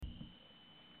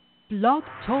Blog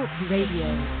Talk Radio.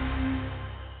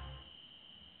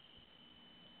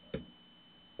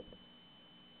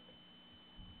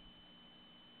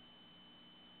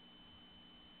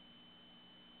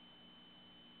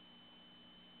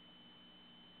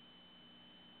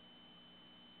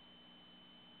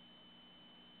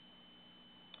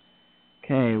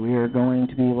 Okay, we are going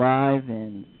to be live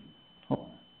in...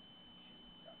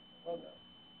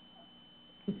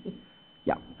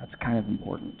 Yeah, that's kind of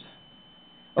important.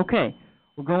 Okay,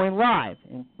 we're going live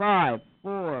in 5,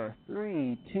 4,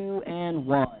 3, 2, and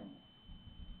 1.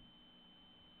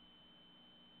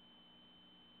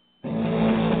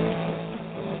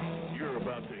 You're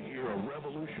about to hear a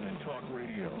revolution in talk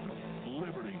radio,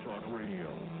 Liberty Talk Radio,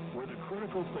 where the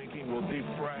critical thinking will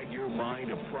defrag your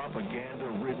mind of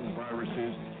propaganda-ridden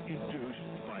viruses induced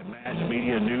by mass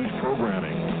media news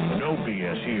programming. No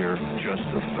BS here, just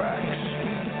the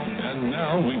facts. And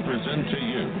now we present to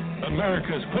you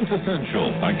America's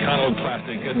quintessential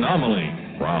iconoclastic anomaly.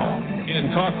 Wow. In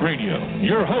talk radio,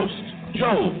 your host,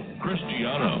 Joe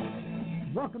Cristiano.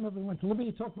 Welcome, everyone, to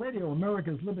Liberty Talk Radio,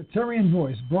 America's libertarian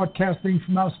voice, broadcasting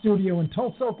from our studio in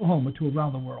Tulsa, Oklahoma, to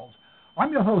around the world.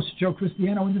 I'm your host, Joe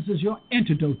Cristiano, and this is your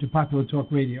antidote to popular talk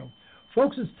radio.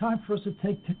 Folks, it's time for us to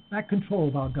take back control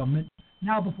of our government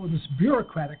now before this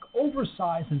bureaucratic,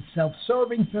 oversized, and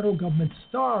self-serving federal government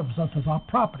starves us of our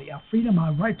property, our freedom,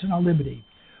 our rights, and our liberty.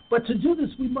 But to do this,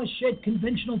 we must shed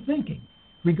conventional thinking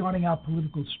regarding our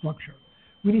political structure.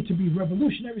 We need to be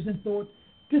revolutionaries in thought,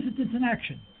 dissidents in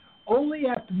action. Only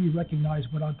after we recognize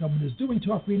what our government is doing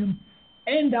to our freedom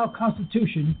and our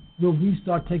Constitution will we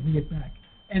start taking it back.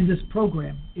 And this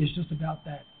program is just about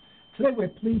that. Today we're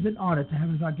pleased and honored to have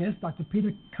as our guest Dr.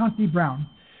 Peter Conti-Brown.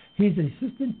 He's an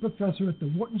assistant professor at the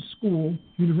Wharton School,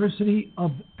 University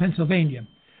of Pennsylvania.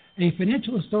 A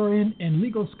financial historian and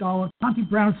legal scholar,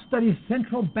 Conti-Brown studies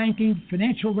central banking,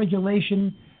 financial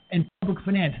regulation, and public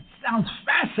finance. Sounds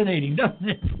fascinating, doesn't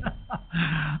it?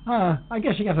 I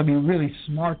guess you have to be really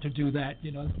smart to do that.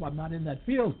 That's why I'm not in that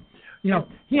field.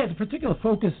 He has a particular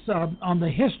focus on the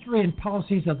history and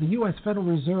policies of the U.S. Federal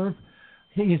Reserve.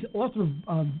 He is author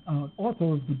of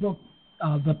the book,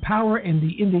 The Power and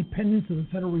the Independence of the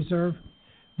Federal Reserve,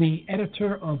 the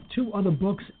editor of 2 other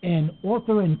books, and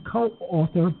author and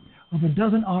co-author of a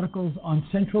dozen articles on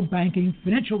central banking,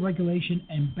 financial regulation,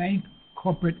 and bank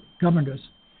corporate governance.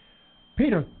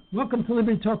 Peter, welcome to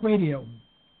Liberty Talk Radio.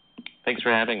 Thanks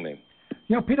for having me.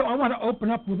 Peter, I want to open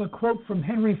up with a quote from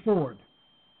Henry Ford.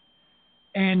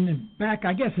 And back,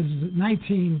 I guess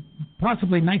it's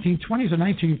possibly 1920s or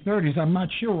 1930s, I'm not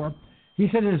sure. He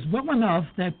said, it is well enough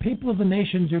that people of the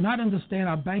nation do not understand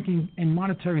our banking and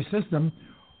monetary system,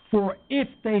 for if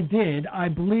they did, I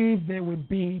believe there would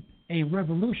be a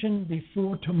revolution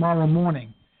before tomorrow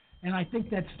morning. And I think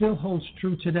that still holds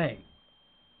true today.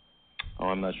 Oh,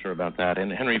 I'm not sure about that. And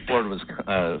Henry Ford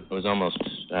was almost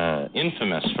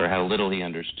infamous for how little he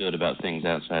understood about things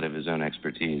outside of his own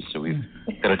expertise. So we've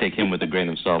got to take him with a grain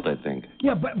of salt, I think.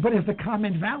 Yeah, but is the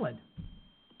comment valid?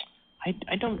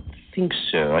 I don't think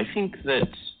so. I think that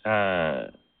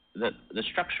the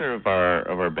structure of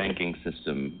our banking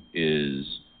system is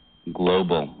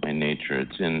global in nature.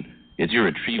 It's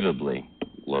irretrievably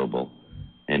global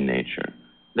in nature.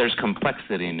 There's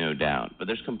complexity, no doubt, but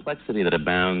there's complexity that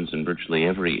abounds in virtually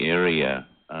every area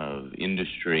of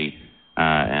industry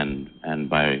and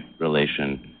by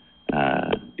relation,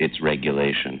 its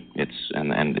regulation,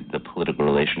 and the political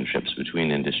relationships between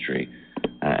industry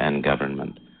and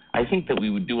government. I think that we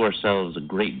would do ourselves a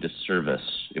great disservice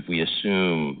if we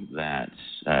assume that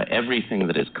everything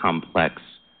that is complex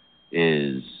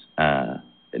is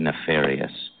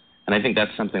nefarious. And I think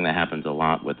that's something that happens a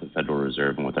lot with the Federal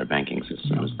Reserve and with our banking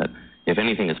system, is that if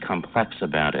anything is complex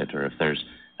about it, or if there's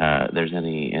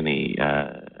anything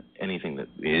that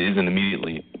isn't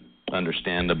immediately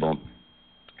understandable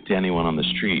to anyone on the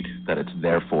street, that it's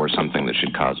therefore something that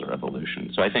should cause a revolution.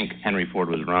 So I think Henry Ford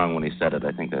was wrong when he said it.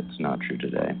 I think that's not true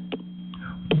today.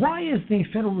 Why is the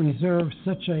Federal Reserve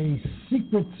such a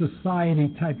secret society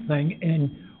type thing,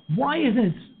 and why is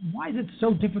it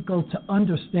so difficult to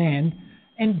understand?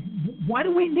 And why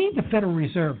do we need the Federal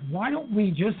Reserve? Why don't we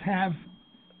just have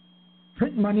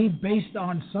print money based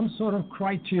on some sort of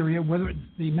criteria, whether it's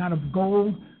the amount of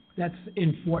gold that's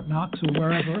in Fort Knox or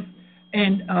wherever,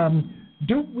 and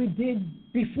do what we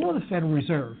did before the Federal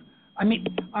Reserve? I mean,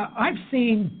 I've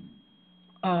seen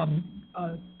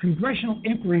congressional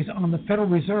inquiries on the Federal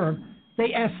Reserve.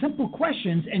 They ask simple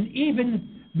questions, and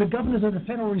even the governors of the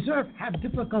Federal Reserve have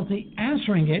difficulty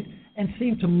answering it and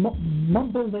seem to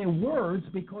mumble their words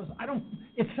because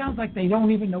it sounds like they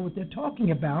don't even know what they're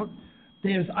talking about.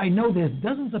 I know there's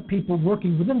dozens of people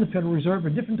working within the Federal Reserve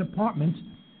in different departments,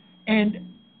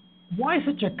 and why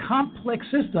such a complex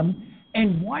system,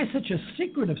 and why such a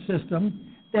secretive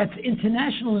system that's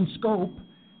international in scope,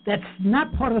 that's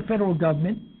not part of the federal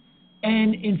government,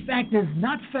 and in fact is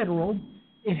not federal,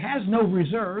 it has no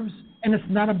reserves, and it's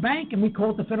not a bank, and we call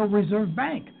it the Federal Reserve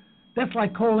Bank. That's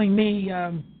like calling me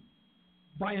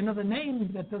by another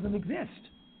name that doesn't exist.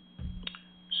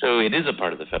 So it is a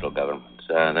part of the federal government.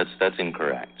 That's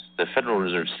incorrect. The Federal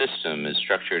Reserve System is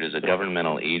structured as a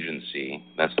governmental agency.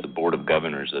 That's the Board of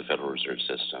Governors of the Federal Reserve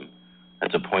System.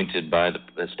 That's appointed by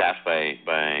staffed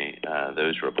by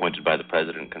those who are appointed by the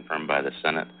President, confirmed by the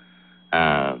Senate.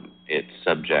 It's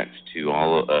subject to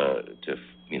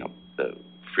the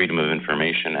Freedom of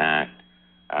Information Act.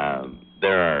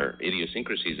 There are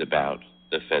idiosyncrasies about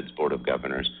the Fed's Board of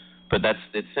Governors, but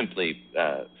it's simply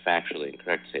factually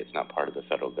incorrect to say it's not part of the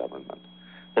federal government.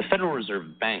 The Federal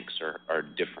Reserve banks are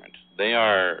different. They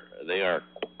are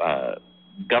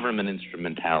government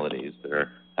instrumentalities that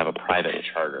have a private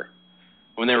charter.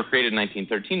 When they were created in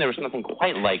 1913, there was nothing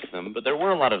quite like them, but there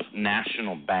were a lot of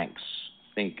national banks.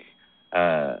 Think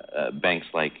banks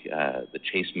like the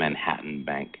Chase Manhattan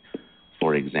Bank,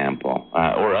 for example,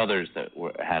 or others that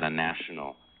had a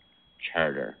national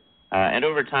charter. And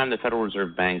over time, the Federal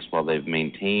Reserve banks, while they've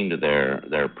maintained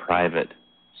their private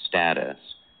status,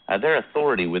 their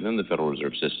authority within the Federal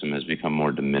Reserve System has become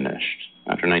more diminished.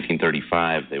 After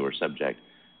 1935, they were subject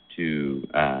to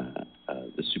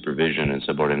the supervision and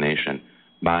subordination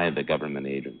by the government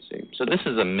agency. So this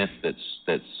is a myth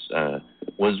that's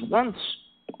was once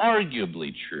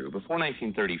arguably true. Before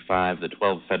 1935, the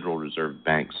 12 Federal Reserve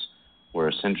banks were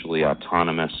essentially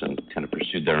autonomous and kind of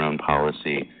pursued their own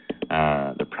policy.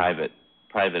 They're private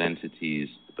entities,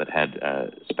 but had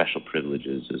special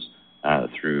privileges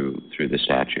through the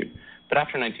statute. But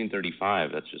after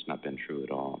 1935, that's just not been true at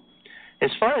all.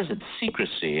 As far as its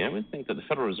secrecy, I would think that the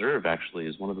Federal Reserve actually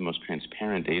is one of the most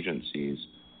transparent agencies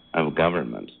of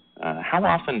government. How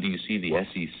often do you see the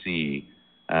SEC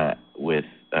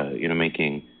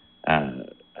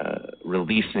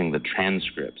releasing the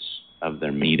transcripts of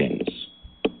their meetings?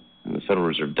 And the Federal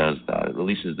Reserve does that. It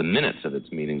releases the minutes of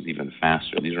its meetings even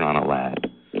faster. These are on a lag.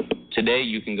 Today,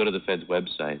 you can go to the Fed's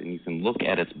website and you can look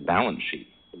at its balance sheet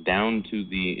down to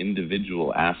the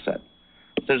individual asset.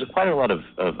 So there's quite a lot of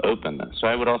openness. So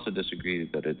I would also disagree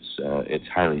that it's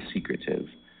highly secretive.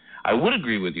 I would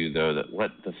agree with you, though, that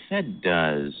what the Fed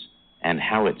does and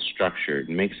how it's structured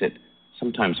makes it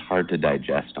sometimes hard to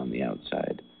digest on the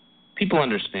outside. People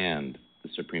understand the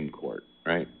Supreme Court,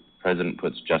 right? The President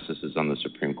puts justices on the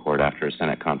Supreme Court after a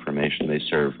Senate confirmation. They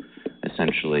serve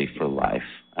essentially for life.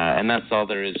 And that's all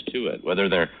there is to it. Whether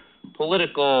they're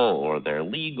political or they're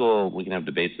legal, we can have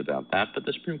debates about that. But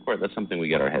the Supreme Court, that's something we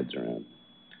get our heads around.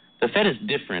 The Fed is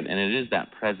different, and it is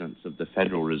that presence of the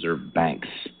Federal Reserve banks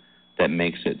that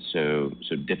makes it so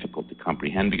difficult to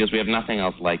comprehend, because we have nothing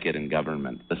else like it in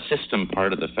government. The system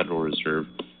part of the Federal Reserve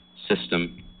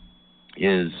System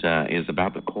is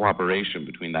about the cooperation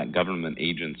between that government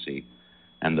agency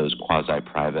and those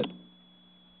quasi-private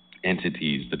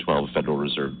entities, the 12 Federal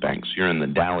Reserve banks. You're in the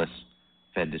Dallas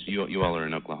Fed District. You all are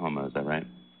in Oklahoma, is that right?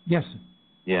 Yes.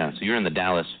 Yeah, so you're in the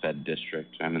Dallas Fed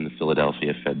District. I'm in the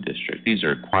Philadelphia Fed District. These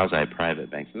are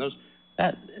quasi-private banks, and those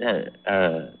that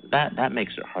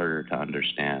makes it harder to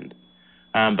understand.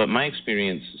 But my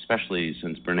experience, especially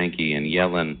since Bernanke and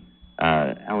Yellen,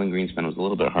 Alan Greenspan was a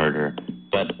little bit harder,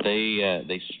 but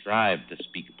they strive to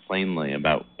speak plainly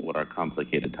about what are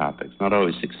complicated topics, not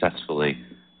always successfully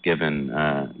given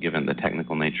the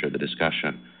technical nature of the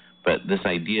discussion. But this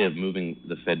idea of moving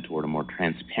the Fed toward a more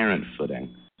transparent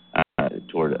footing,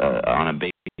 on a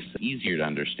basis easier to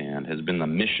understand, has been the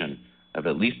mission of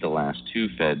at least the last two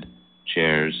Fed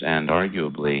chairs and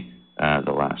arguably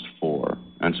the last four.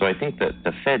 And so I think that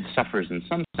the Fed suffers in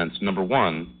some sense, number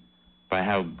one, by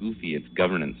how goofy its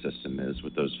governance system is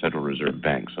with those Federal Reserve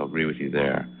banks. I'll agree with you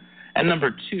there. And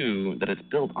number two, that it's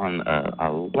built on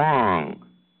a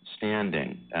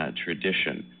long-standing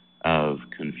tradition of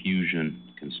confusion,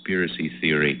 conspiracy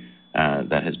theory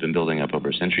that has been building up over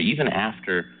a century, even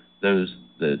after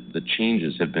the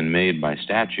changes have been made by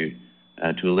statute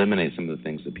to eliminate some of the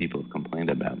things that people have complained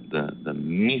about. The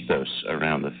mythos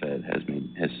around the Fed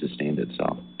has sustained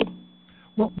itself.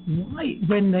 Well, why,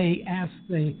 when they ask,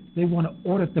 they want to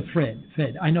audit the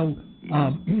Fed? I know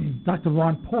Dr.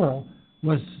 Ron Paul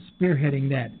was spearheading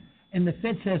that. And the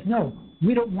Fed says, no,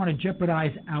 we don't want to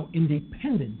jeopardize our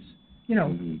independence. You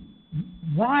know,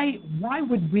 why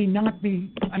would we not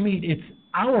be, I mean, it's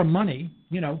our money,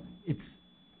 you know,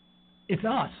 it's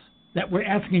us that we're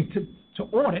asking to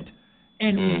audit.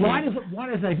 And why does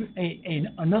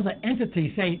another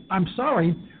entity say, I'm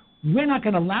sorry, we're not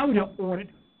going to allow you to audit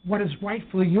what is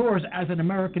rightfully yours as an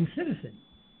American citizen?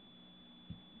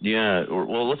 Yeah,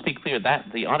 well, let's be clear that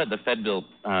the audit, the Fed bill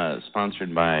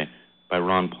sponsored by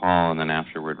Ron Paul and then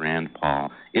afterward Rand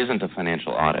Paul, isn't a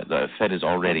financial audit. The Fed is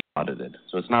already audited,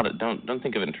 so it's not. Don't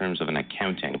think of it in terms of an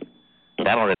accounting.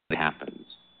 That already happens.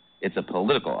 It's a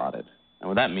political audit, and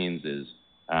what that means is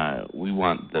we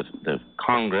want the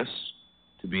Congress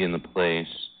to be in the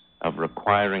place of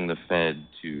requiring the Fed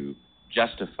to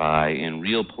justify in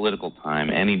real political time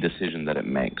any decision that it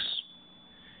makes.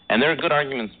 And there are good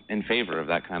arguments in favor of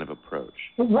that kind of approach.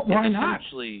 Well, why not?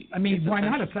 I mean, why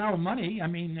not? It's our money. I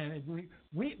mean,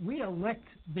 we elect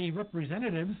the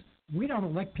representatives. We don't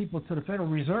elect people to the Federal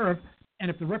Reserve.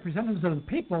 And if the representatives of the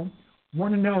people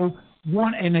want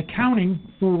an accounting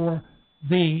for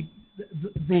the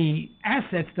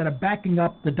assets that are backing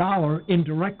up the dollar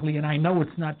indirectly, and I know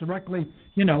it's not directly,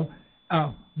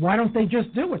 why don't they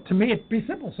just do it? To me, it'd be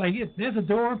simple. Say, there's a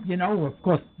door, of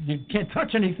course, you can't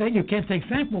touch anything, you can't take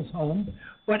samples home,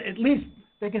 but at least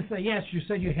they can say, yes, you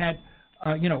said you had,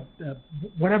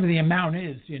 whatever the amount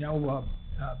is,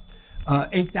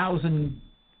 8,000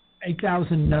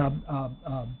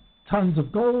 tons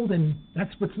of gold, and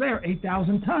that's what's there,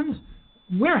 8,000 tons.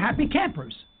 We're happy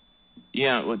campers.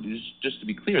 Yeah, well, just to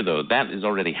be clear, though, that is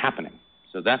already happening.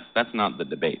 So that's not the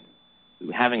debate.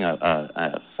 Having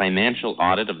a financial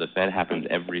audit of the Fed happens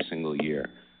every single year.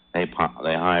 They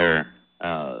hire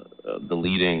the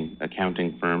leading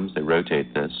accounting firms. They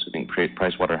rotate this. I think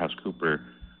PricewaterhouseCoopers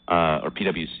or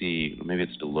PwC, or maybe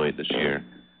it's Deloitte this year,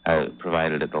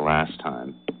 provided it the last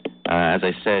time. As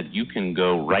I said, you can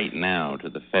go right now to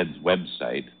the Fed's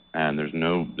website, and there's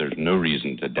no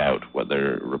reason to doubt what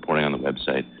they're reporting on the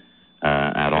website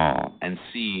at all, and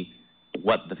see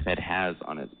what the Fed has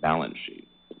on its balance sheet.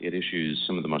 It issues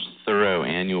some of the most thorough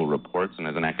annual reports, and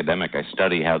as an academic, I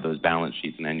study how those balance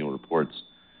sheets and annual reports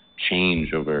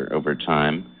change over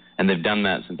time, and they've done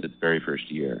that since its very first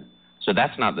year. So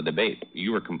that's not the debate.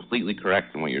 You are completely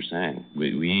correct in what you're saying.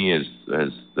 We as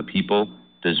the people,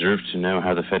 deserve to know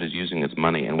how the Fed is using its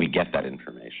money, and we get that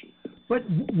information. But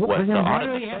why do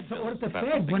they have to audit the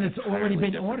Fed when it's already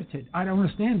been audited? I don't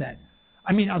understand that.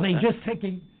 I mean, are they just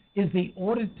is the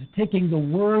audit taking the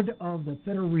word of the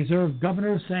Federal Reserve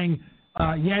governor saying,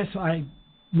 yes,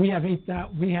 we have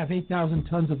 8,000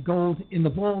 tons of gold in the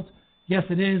vault? Yes,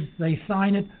 it is. They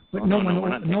sign it, but no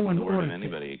one audits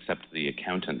anybody except the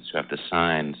accountants who have to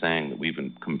sign saying that we've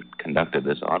conducted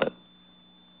this audit.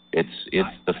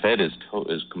 The Fed is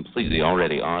completely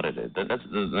already audited. That's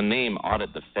the name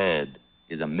audit the Fed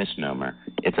is a misnomer.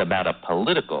 It's about a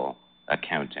political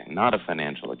accounting, not a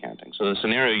financial accounting. So the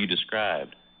scenario you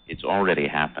described, it's already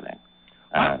happening.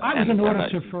 I was an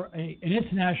auditor for an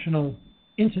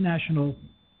international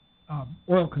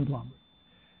oil conglomerate.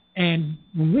 And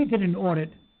when we did an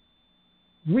audit.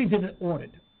 We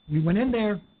went in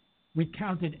there, we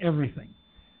counted everything.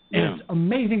 And it's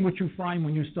amazing what you find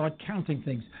when you start counting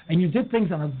things. And you did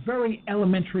things on a very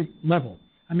elementary level.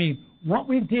 I mean, what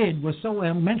we did was so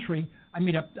elementary, I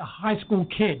mean, a high school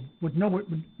kid with no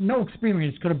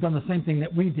experience could have done the same thing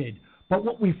that we did. But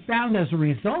what we found as a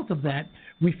result of that,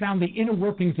 we found the inner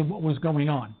workings of what was going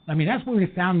on. I mean, that's where we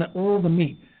found all the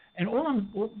meat. And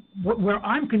where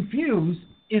I'm confused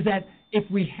is that if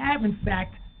we have, in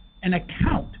fact, an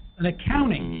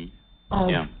accounting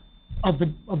of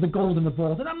the gold in the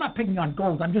vault, and I'm not picking on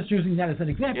gold, I'm just using that as an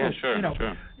example. Yeah, sure.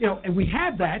 And we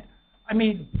have that. I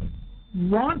mean,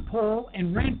 Ron Paul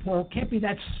and Rand Paul can't be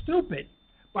that stupid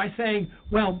by saying,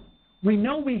 well, we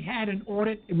know we had an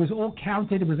audit. It was all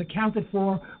counted. It was accounted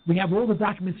for. We have all the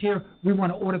documents here. We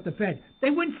want to audit the Fed.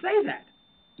 They wouldn't say that.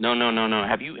 No.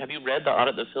 Have you read the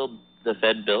audit the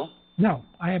Fed bill? No,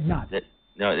 I have not.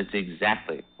 No, it's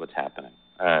exactly what's happening.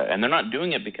 And they're not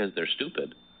doing it because they're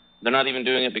stupid. They're not even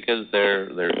doing it because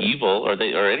they're evil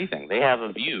or anything. They have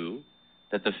a view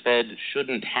that the Fed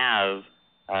shouldn't have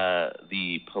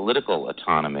the political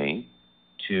autonomy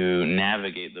to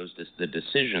navigate the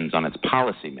decisions on its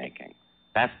policy making.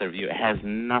 That's their view. It has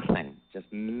nothing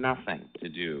to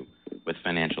do with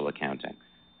financial accounting.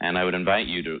 And I would invite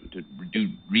you to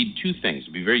read two things.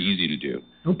 It'd be very easy to do.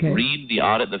 Okay. Read the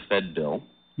Audit the Fed bill.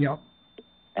 Yep.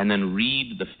 And then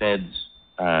read the Fed's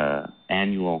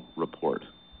annual report.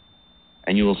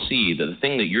 And you will see that the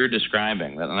thing that you're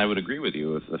describing, and I would agree with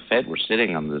you, if the Fed were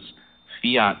sitting on this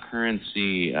fiat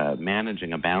currency,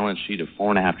 managing a balance sheet of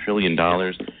 $4.5 trillion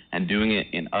and doing it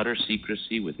in utter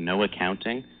secrecy with no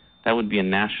accounting, that would be a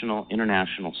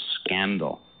international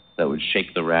scandal that would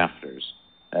shake the rafters.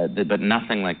 But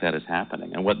nothing like that is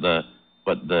happening. And what the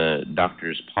what the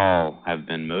doctors Paul have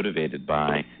been motivated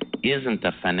by isn't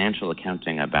a financial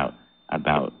accounting about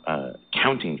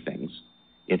counting things.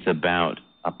 It's about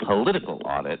a political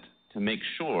audit to make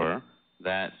sure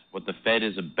that what the Fed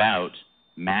is about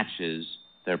matches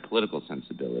their political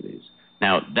sensibilities.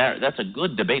 Now, that's a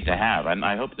good debate to have, and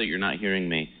I hope that you're not hearing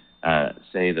me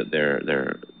say that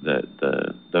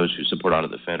those who support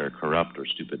audit the Fed are corrupt or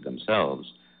stupid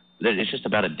themselves. It's just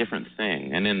about a different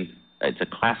thing, and it's a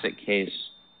classic case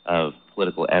of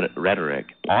political rhetoric.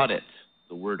 Audit,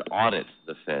 the word audit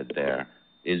the Fed there,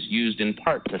 is used in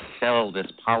part to sell this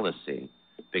policy,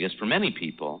 because for many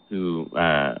people who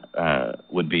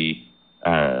would be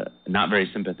not very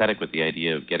sympathetic with the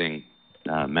idea of getting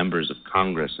members of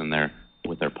Congress and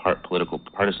with their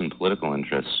partisan political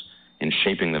interests in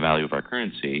shaping the value of our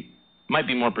currency, might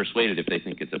be more persuaded if they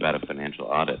think it's about a financial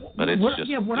audit. But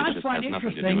what I find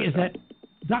interesting is that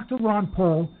Dr. Ron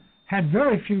Paul had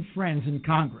very few friends in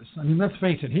Congress. I mean, let's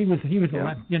face it, he was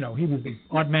the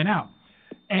odd man out,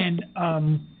 and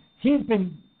he's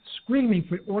been screaming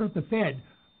for audit the Fed,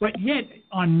 but yet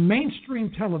on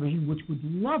mainstream television, which would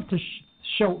love to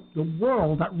show the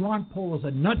world that Ron Paul is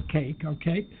a nutcake,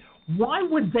 okay? Why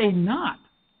would they not?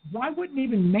 Why wouldn't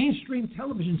even mainstream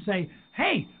television say,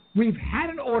 hey, we've had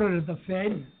an audit of the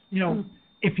Fed,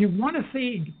 if you want to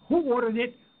see who audited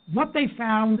it, what they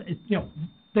found,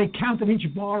 they counted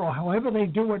each bar or however they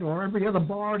do it, or every other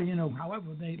bar,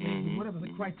 however whatever the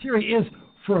criteria is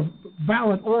for a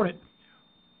valid audit.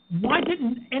 Why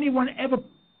didn't anyone ever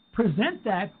present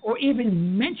that or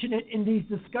even mention it in these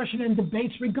discussion and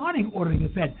debates regarding auditing the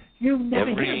Fed? You never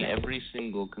hear that. Every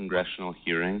single congressional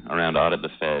hearing around audit the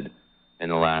Fed in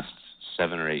the last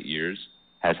 7 or 8 years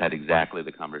has had exactly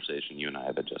the conversation you and I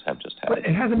have just had. But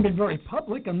it hasn't been very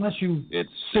public unless you It's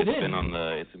been on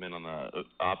the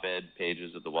op-ed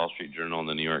pages of the Wall Street Journal and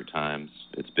the New York Times.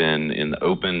 It's been in the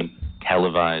open,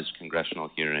 televised congressional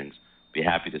hearings. Be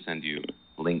happy to send you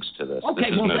links to this. Okay,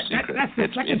 this is no secret. That's the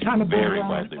second time I've been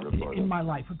widely reported in my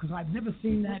life, because I've never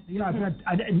seen that.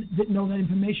 I didn't know that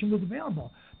information was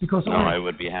available. I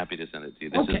would be happy to send it to you.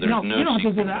 You don't have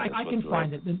to do that. I can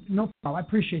find it. No problem. I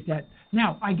appreciate that.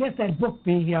 Now, I guess that book,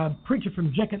 The Creature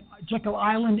from Jekyll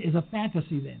Island, is a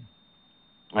fantasy then.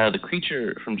 The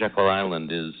Creature from Jekyll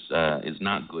Island is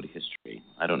not good history.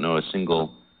 I don't know a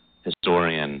single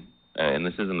historian, and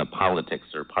this isn't a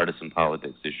politics or partisan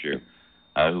politics issue,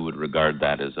 who would regard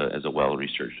that as a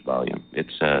well-researched volume.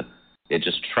 It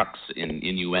just trucks in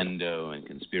innuendo and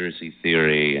conspiracy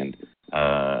theory and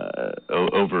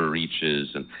overreaches.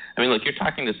 And I mean, look, you're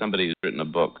talking to somebody who's written a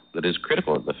book that is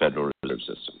critical of the Federal Reserve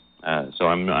System. So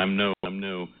I'm no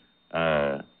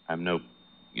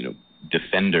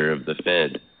defender of the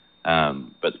Fed.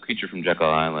 But The Creature from Jekyll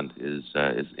Island is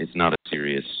not a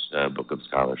serious book of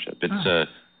scholarship.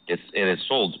 It has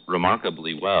sold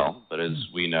remarkably well, but as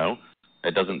we know,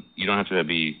 you don't have to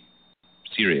be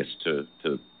serious to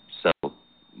sell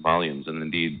volumes, and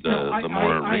indeed the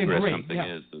more rigorous something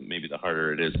is, maybe the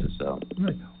harder it is to sell.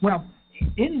 Right. Well,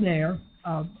 in there,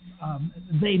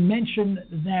 they mentioned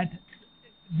that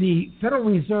the Federal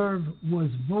Reserve was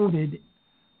voted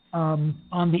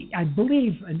I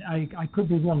believe, and I could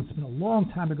be wrong, it's been a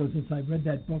long time ago since I read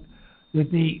that book,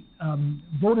 that they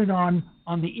voted on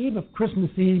the eve of Christmas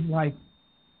Eve, like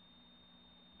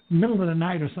middle of the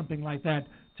night or something like that,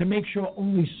 to make sure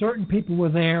only certain people were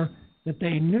there that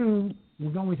they knew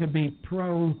were going to be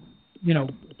pro,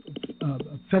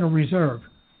 Federal Reserve,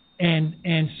 and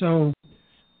so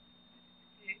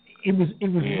it was.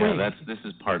 Yeah, this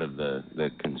is part of the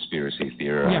conspiracy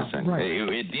theory. Yeah, right.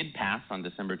 It did pass on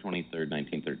December 23rd,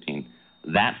 1913.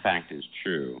 That fact is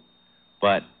true,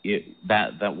 but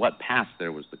that what passed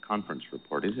there was the conference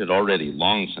report. It had already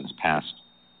long since passed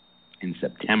in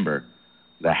September.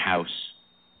 The House,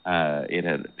 it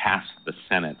had passed the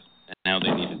Senate, and now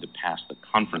they needed to pass the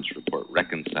conference report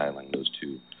reconciling those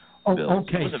two bills.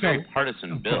 Okay, it was a very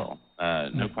partisan bill,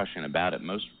 no question about it.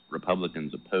 Most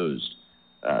Republicans opposed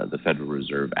the Federal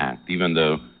Reserve Act, even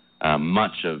though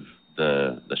much of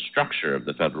the structure of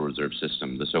the Federal Reserve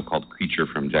System, the so-called Creature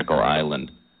from Jekyll Island,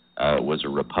 was a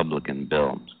Republican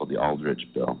bill. It's called the Aldrich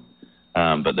Bill.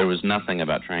 But there was nothing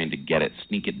about trying to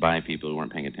sneak it by people who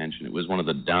weren't paying attention. It was one of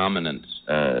the dominant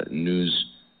news.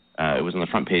 It was on the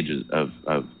front pages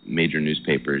of major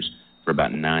newspapers for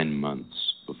about 9 months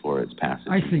before its passage.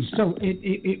 I see. So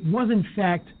it was in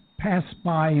fact passed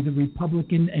by the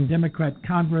Republican and Democrat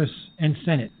Congress and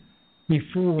Senate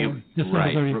before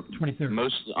December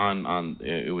 23rd.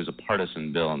 It was a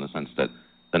partisan bill in the sense that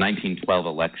the 1912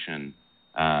 election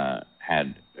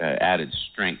had added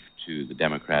strength to the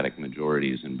Democratic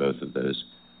majorities in both of those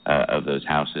of those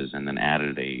houses, and then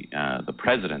added the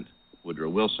president, Woodrow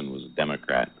Wilson, was a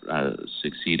Democrat,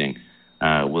 succeeding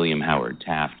William Howard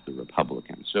Taft, the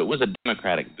Republican. So it was a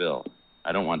Democratic bill.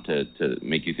 I don't want to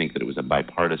make you think that it was a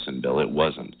bipartisan bill. It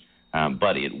wasn't.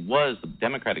 But the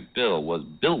Democratic bill was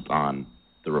built on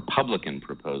the Republican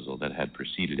proposal that had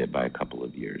preceded it by a couple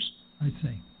of years. I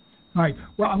see. All right.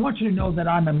 Well, I want you to know that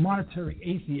I'm a monetary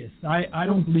atheist. I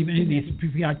don't believe any of these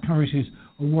fiat currencies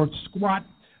are worth squat.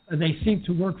 They seem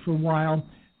to work for a while.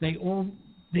 They all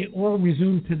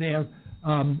resume to their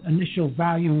initial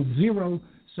value of zero.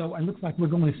 So it looks like we're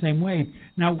going the same way.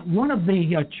 Now, one of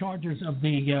the charges of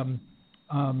the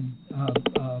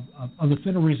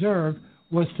Federal Reserve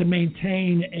was to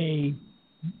maintain a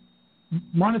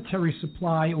monetary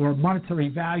supply or monetary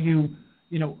value,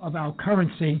 of our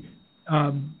currency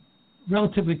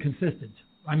relatively consistent.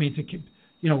 I mean, to keep,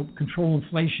 control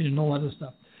inflation and all other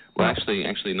stuff. Well,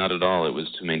 actually, not at all. It was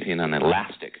to maintain an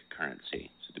elastic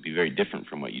currency, so to be very different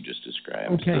from what you just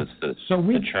described. Okay. So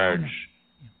the charge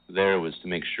there was to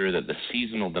make sure that the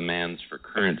seasonal demands for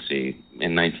currency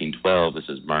in 1912, this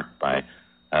is marked by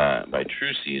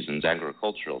true seasons,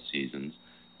 agricultural seasons,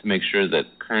 to make sure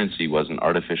that currency wasn't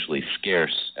artificially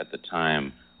scarce at the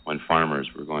time when farmers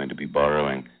were going to be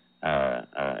borrowing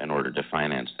in order to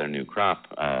finance their new crop,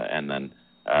 and then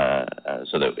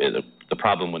so that the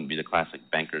problem wouldn't be the classic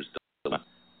banker's dilemma,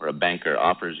 where a banker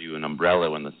offers you an umbrella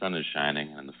when the sun is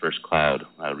shining and the first cloud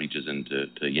reaches in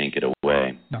to yank it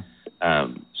away. No.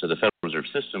 So the Federal Reserve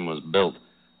System was built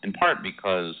in part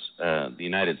because the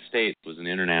United States was an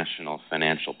international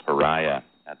financial pariah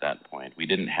at that point. We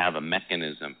didn't have a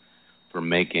mechanism for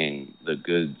making the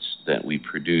goods that we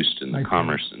produced and the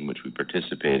commerce in which we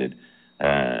participated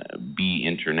be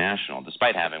international,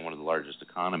 despite having one of the largest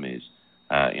economies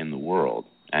in the world.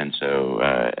 And so,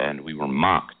 and we were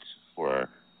mocked for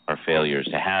our failures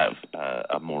to have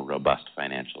a more robust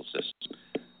financial system,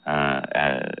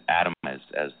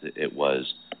 atomized as it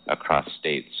was across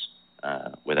states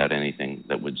without anything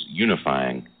that was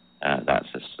unifying that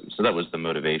system. So that was the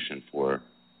motivation for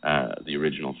the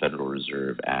original Federal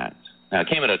Reserve Act. Now, it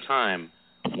came at a time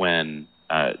when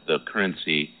the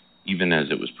currency, even as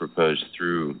it was proposed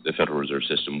through the Federal Reserve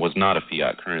System, was not a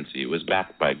fiat currency. It was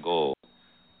backed by gold.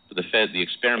 But the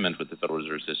experiment with the Federal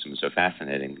Reserve System is so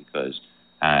fascinating because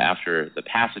after the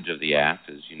passage of the Act,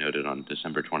 as you noted, on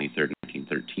December 23rd,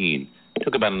 1913, it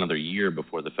took about another year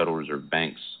before the Federal Reserve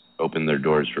banks opened their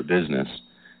doors for business.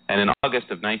 And in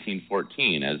August of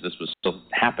 1914, as this was still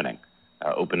happening,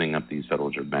 opening up these Federal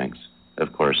Reserve banks,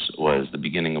 of course, was the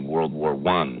beginning of World War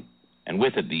I, and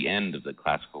with it the end of the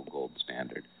classical gold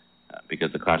standard,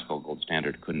 because the classical gold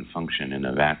standard couldn't function in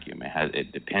a vacuum.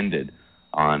 It depended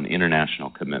on international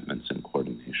commitments and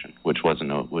coordination, which was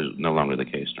no longer the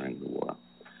case during the war.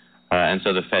 And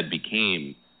so the Fed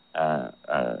became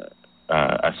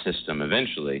a system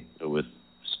eventually with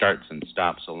starts and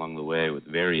stops along the way with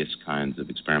various kinds of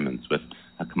experiments with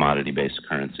a commodity-based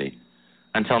currency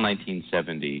until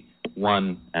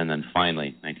 1971, and then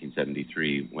finally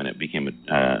 1973 when it became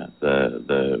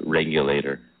the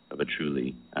regulator of a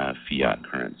truly fiat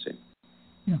currency.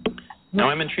 Yeah. Now,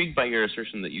 I'm intrigued by your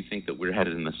assertion that you think that we're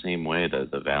headed in the same way,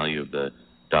 that the value of the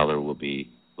dollar will be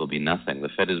nothing. The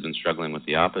Fed has been struggling with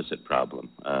the opposite problem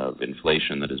of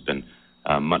inflation that has been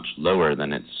much lower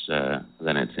than its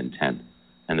intent.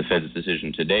 And the Fed's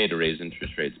decision today to raise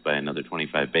interest rates by another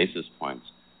 25 basis points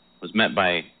was met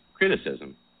by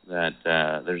criticism that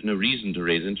there's no reason to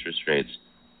raise interest rates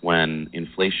when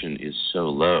inflation is so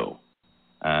low.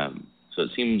 So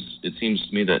it seems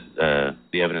to me that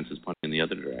the evidence is pointing in the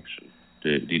other direction.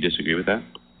 Do you disagree with that?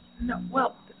 No.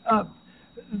 Well,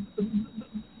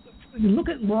 you look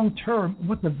at long term,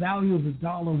 what the value of the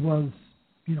dollar was,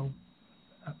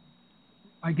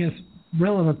 I guess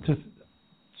relative to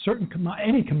certain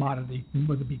any commodity,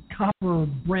 whether it be copper,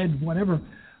 bread, whatever,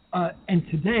 and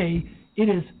today it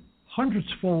is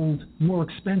hundreds-fold more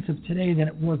expensive today than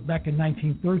it was back in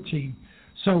 1913.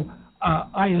 So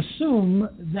I assume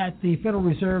that the Federal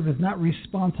Reserve is not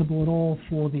responsible at all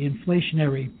for the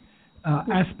inflationary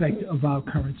aspect of our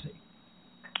currency.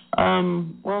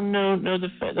 Well, no. The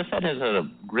Fed has had a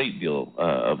great deal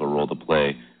of a role to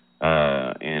play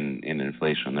in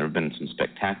inflation. There have been some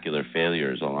spectacular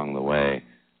failures along the way,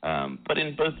 but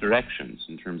in both directions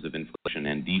in terms of inflation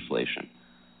and deflation.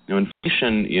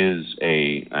 Inflation is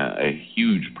a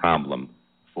huge problem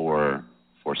for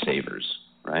savers,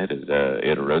 right? It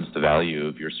erodes the value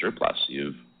of your surplus.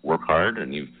 You've worked hard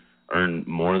and you've earned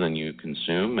more than you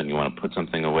consume, and you want to put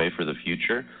something away for the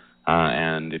future.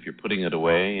 And if you're putting it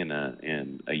away in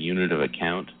a unit of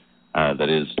account that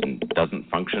doesn't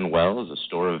function well as a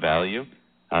store of value,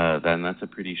 then that's a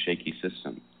pretty shaky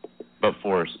system. But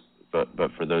for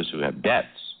those who have debts,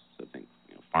 so think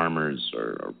farmers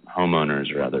or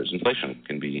homeowners or others, inflation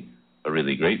can be a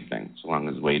really great thing, so long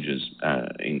as wages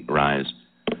rise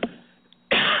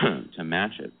to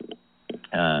match it.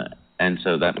 And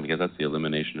so because that's the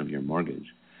elimination of your mortgage.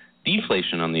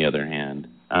 Deflation, on the other hand,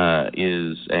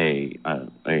 is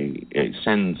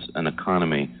sends an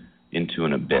economy into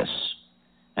an abyss.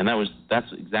 And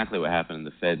that's exactly what happened.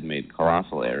 The Fed made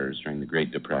colossal errors during the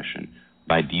Great Depression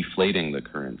by deflating the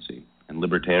currency. And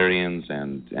libertarians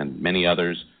and many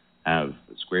others have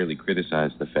squarely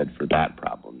criticized the Fed for that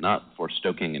problem, not for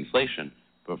stoking inflation,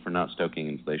 but for not stoking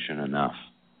inflation enough.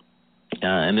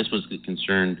 And this was the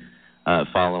concern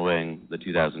following the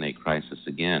 2008 crisis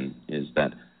again, is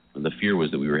that the fear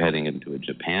was that we were heading into a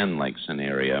Japan-like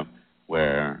scenario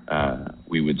where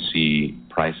we would see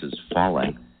prices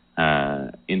falling,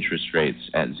 interest rates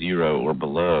at zero or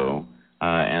below,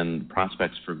 and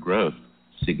prospects for growth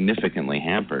significantly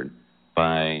hampered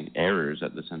by errors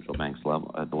at the central bank's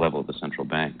level, at the level of the central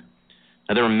bank.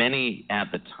 Now, there were many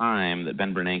at the time that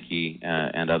Ben Bernanke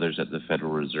and others at the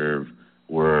Federal Reserve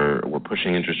were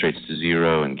pushing interest rates to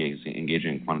zero, engaging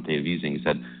in quantitative easing. He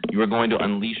said, you are going to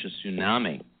unleash a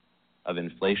tsunami of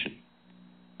inflation.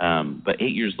 But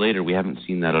 8 years later, we haven't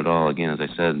seen that at all. Again, as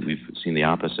I said, we've seen the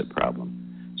opposite problem.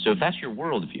 So if that's your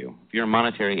worldview, if you're a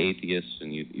monetary atheist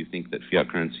and you think that fiat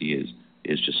currency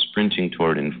is just sprinting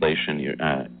toward inflation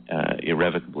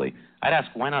irrevocably, I'd ask,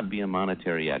 why not be a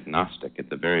monetary agnostic at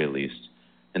the very least,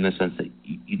 in the sense that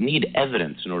you need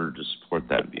evidence in order to support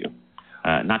that view,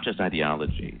 not just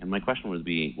ideology. And my question would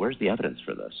be, where's the evidence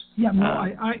for this? Yeah, no,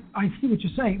 I see what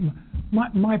you're saying.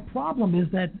 My problem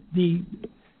is that this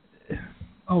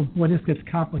gets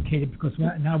complicated because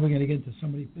now we're going to get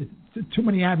into too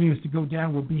many avenues to go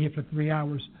down. We'll be here for 3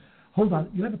 hours. Hold on,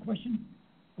 you have a question?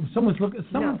 Someone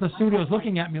at the studio is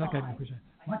looking at me like I have a question.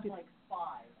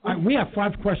 We have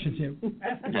 5 questions here.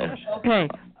 Ask a question. Okay,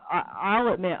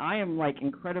 I'll admit I am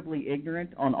incredibly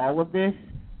ignorant on all of this,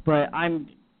 but I'm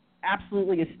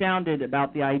absolutely astounded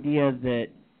about the idea that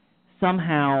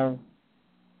somehow,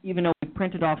 even though we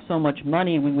printed off so much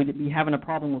money, we would be having a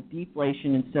problem with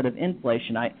deflation instead of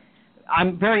inflation.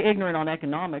 I'm very ignorant on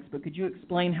economics, but could you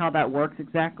explain how that works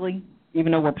exactly,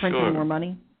 even though we're printing more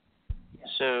money?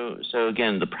 So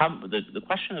again, the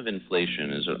question of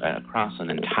inflation is across an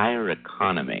entire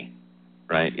economy,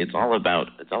 right? It's all about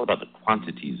the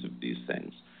quantities of these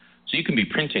things. So you can be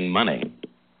printing money,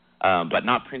 but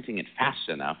not printing it fast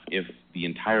enough if the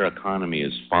entire economy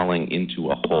is falling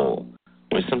into a hole.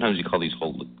 Sometimes you call these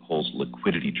holes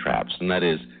liquidity traps, and that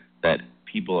is that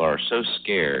people are so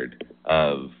scared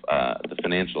of the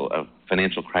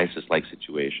financial crisis-like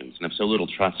situations and have so little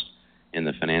trust in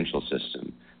the financial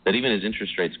system that even as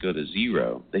interest rates go to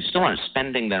zero, they still aren't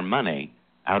spending their money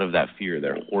out of that fear.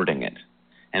 They're hoarding it.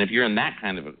 And if you're in that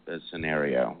kind of a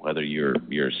scenario, whether you're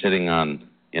sitting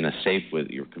in a safe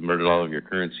you've converted all of your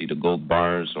currency to gold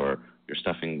bars, or you're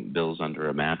stuffing bills under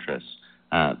a mattress,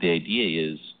 the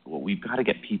idea is, we've got to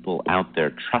get people out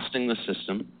there trusting the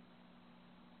system,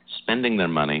 spending their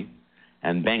money,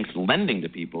 and banks lending to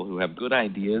people who have good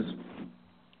ideas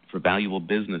for valuable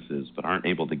businesses but aren't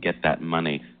able to get that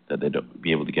money that they'd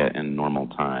be able to get in normal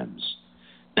times.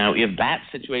 Now, if that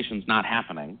situation's not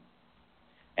happening,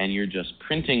 and you're just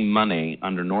printing money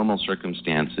under normal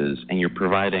circumstances, and you're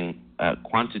providing a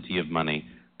quantity of money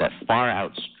that far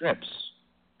outstrips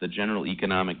the general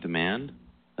economic demand,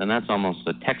 then that's almost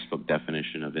a textbook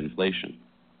definition of inflation.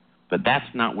 But that's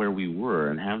not where we were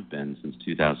and have been since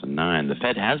 2009. The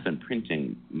Fed has been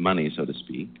printing money, so to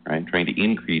speak, right, trying to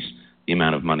increase the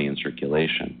amount of money in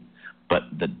circulation. But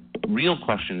the real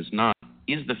question is not,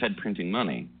 is the Fed printing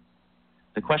money?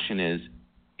 The question is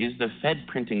the Fed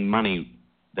printing money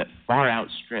that far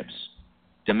outstrips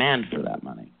demand for that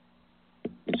money?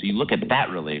 And so you look at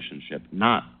that relationship,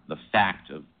 not the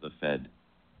fact of the Fed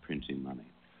printing money.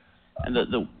 And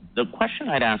the question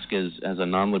I'd ask is, as a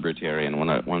non-libertarian,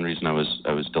 one reason I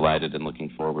was delighted and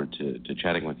looking forward to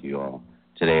chatting with you all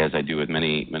today, as I do with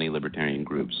many libertarian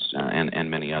groups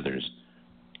and many others,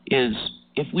 is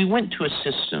if we went to a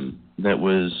system that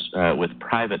was with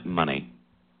private money.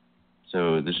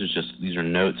 So these are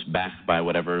notes backed by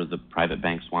whatever the private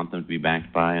banks want them to be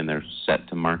backed by, and they're set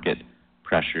to market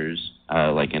pressures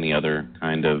like any other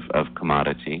kind of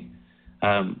commodity.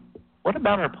 What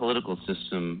about our political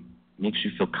system makes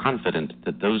you feel confident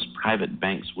that those private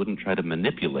banks wouldn't try to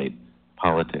manipulate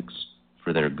politics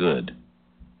for their good?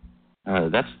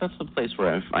 That's the place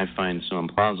where I find so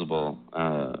implausible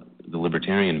the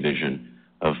libertarian vision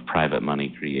of private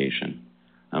money creation.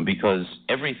 Because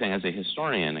everything, as a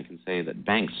historian, I can say that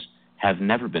banks have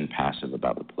never been passive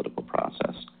about the political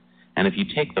process. And if you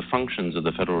take the functions of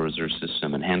the Federal Reserve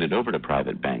System and hand it over to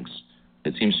private banks,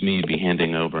 it seems to me you'd be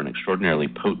handing over an extraordinarily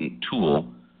potent tool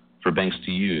for banks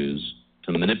to use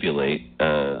to manipulate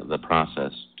the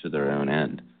process to their own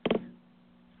end.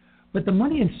 But the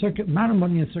money amount of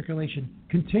money in circulation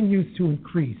continues to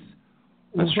increase.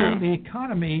 That's true. The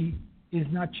economy is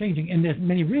not changing, and there's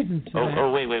many reasons for that.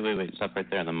 Oh, wait. Stop right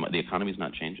there. The economy is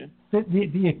not changing?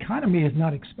 The economy is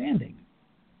not expanding.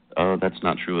 Oh, that's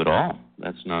not true at all.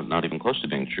 That's not even close to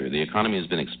being true. The economy has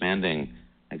been expanding,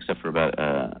 except for about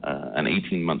an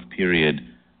 18-month period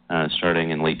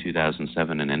starting in late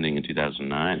 2007 and ending in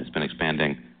 2009. It's been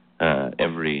expanding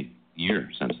every year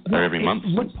since, or every month.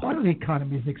 What part of the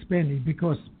economy is expanding?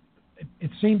 Because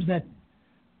it seems that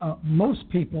most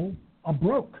people are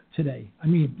broke today. I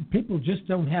mean, people just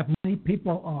don't have money.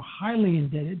 People are highly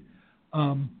indebted.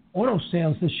 Auto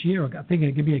sales this year, I think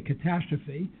it could be a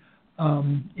catastrophe.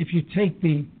 If you take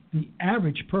the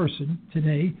average person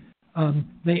today,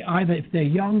 they either, if they're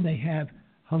young, they have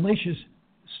hellacious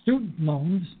student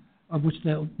loans, of which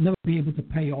they'll never be able to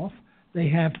pay off. They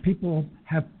have people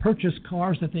have purchased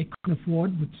cars that they couldn't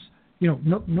afford, which,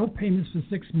 no payments for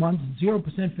 6 months,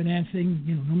 0% financing,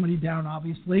 no money down,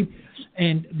 obviously.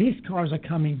 And these cars are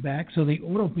coming back. So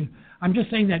I'm just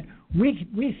saying that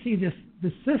we see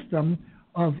the system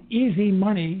of easy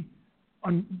money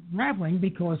unraveling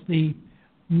because the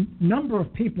number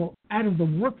of people out of the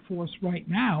workforce right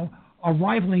now are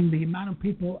rivaling the amount of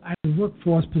people out of the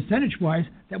workforce percentage-wise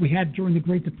that we had during the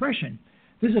Great Depression.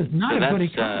 This is not a good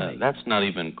economy. That's not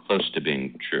even close to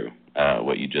being true,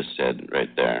 what you just said right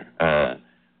there.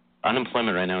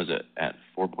 Unemployment right now is at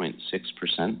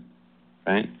 4.6%,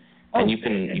 right? And you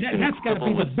can that's got to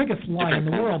be the biggest lie in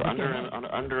the world.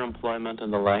 Underemployment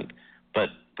and the like. But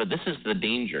this is the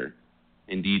danger,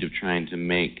 indeed, of trying to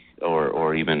make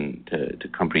or even to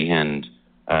comprehend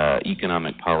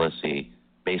economic policy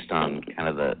based on kind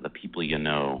of the people you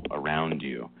know around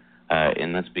you.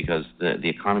 And that's because the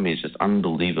economy is just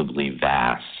unbelievably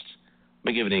vast.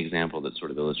 Let me give an example that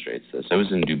sort of illustrates this. I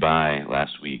was in Dubai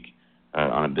last week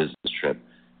on a business trip.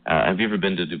 Have you ever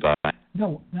been to Dubai?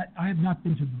 No, I have not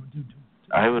been to Dubai.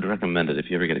 I would recommend it if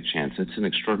you ever get a chance. It's an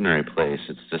extraordinary place.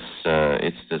 It's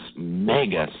this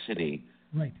mega city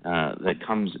that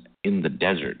comes in the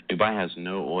desert. Dubai has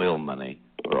no oil money,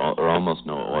 or almost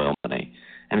no oil money.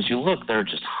 And as you look, there are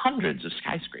just hundreds of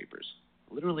skyscrapers,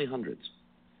 literally hundreds.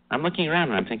 I'm looking around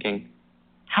and I'm thinking,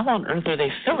 how on earth are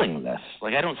they filling this?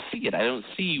 Like, I don't see it. I don't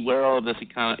see where all of this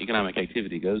economic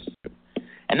activity goes through.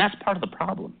 And that's part of the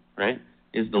problem, right,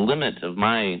 is the limit of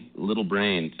my little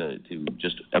brain to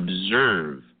just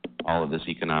observe all of this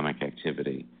economic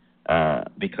activity.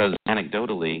 Because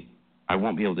anecdotally, I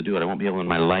won't be able to do it. I won't be able in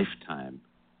my lifetime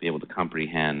be able to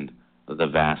comprehend the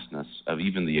vastness of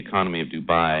even the economy of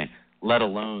Dubai, let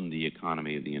alone the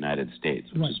economy of the United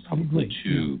States, which is probably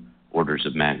two orders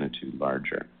of magnitude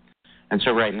larger. And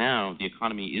so right now, the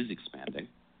economy is expanding.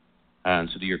 And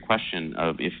so to your question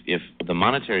of if the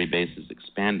monetary base is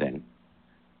expanding,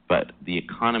 but the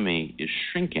economy is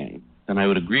shrinking, then I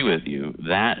would agree with you.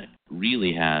 That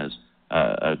really has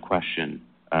a question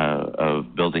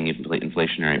of building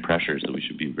inflationary pressures that we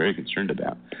should be very concerned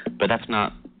about. But that's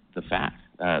not the fact.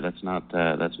 That's not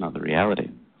the reality.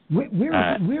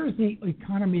 Where is the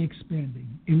economy expanding?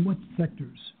 In what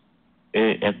sectors?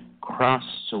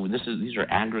 These are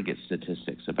aggregate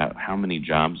statistics about how many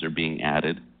jobs are being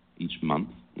added each month,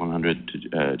 100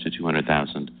 to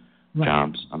 200,000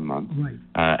 jobs a month,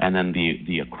 and then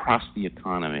the across the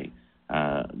economy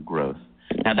growth.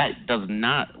 Now that does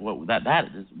not what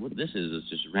this is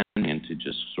just running into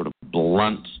just sort of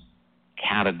blunt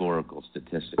categorical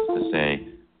statistics to say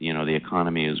the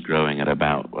economy is growing at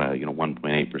about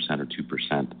 1.8% or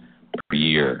 2% per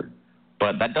year.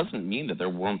 But that doesn't mean that there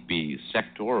won't be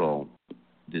sectoral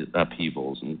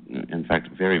upheavals, and in fact,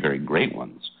 very, very great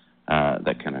ones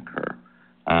that can occur.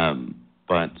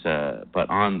 But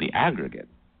on the aggregate,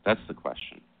 that's the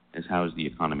question: is how is the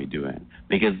economy doing?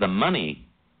 Because the money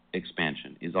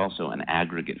expansion is also an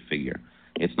aggregate figure.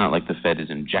 It's not like the Fed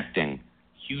is injecting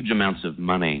huge amounts of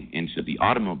money into the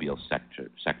automobile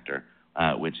sector,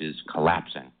 which is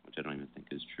collapsing, which I don't even think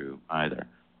is true either.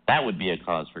 That would be a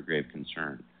cause for grave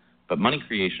concern. But money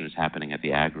creation is happening at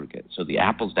the aggregate. So the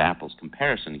apples-to-apples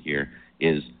comparison here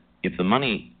is if the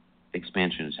money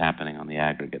expansion is happening on the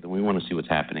aggregate, then we want to see what's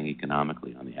happening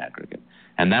economically on the aggregate.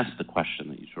 And that's the question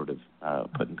that you sort of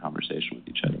put in conversation with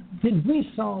each other. Did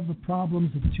we solve the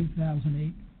problems of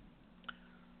 2008?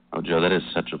 Oh, Joe, that is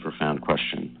such a profound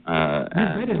question.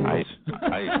 I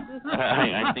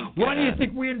think. Why do you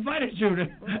think we invited you to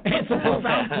answer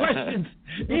profound questions?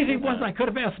 Easy ones I could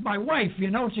have asked my wife, she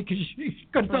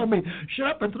could have told me, shut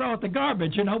up and throw out the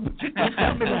garbage, but she didn't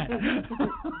tell me that.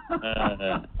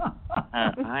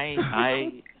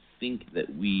 I think that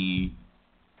we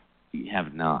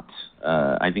have not.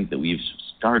 I think that we've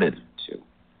started to.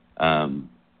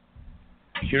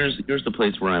 Here's the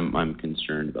place where I'm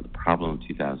concerned about the problem of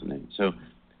 2008. So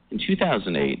in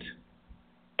 2008,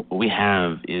 what we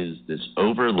have is this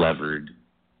over-levered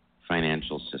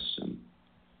financial system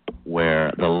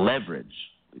where the leverage,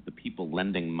 like the people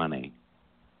lending money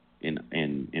in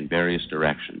various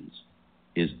directions,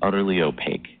 is utterly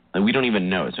opaque. Like we don't even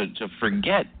know it. So to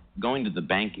forget going to the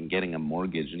bank and getting a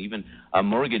mortgage, and even a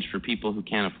mortgage for people who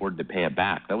can't afford to pay it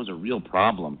back, that was a real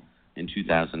problem in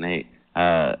 2008.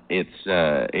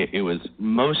 It was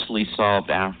mostly solved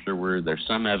afterward. There's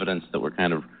some evidence that we're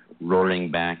kind of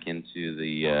roaring back into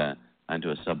a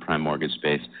subprime mortgage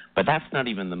space, but that's not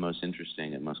even the most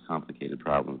interesting and most complicated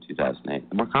problem of 2008.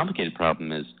 The more complicated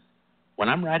problem is when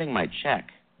I'm writing my check.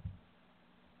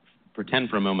 Pretend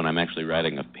for a moment I'm actually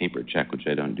writing a paper check, which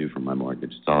I don't do for my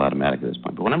mortgage. It's all automatic at this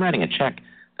point. But when I'm writing a check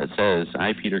that says,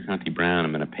 I, Peter Conti-Brown,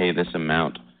 I'm going to pay this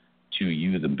amount to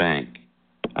you, the bank,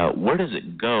 where does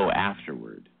it go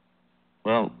afterward?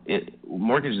 Well,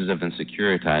 mortgages have been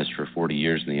securitized for 40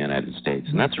 years in the United States,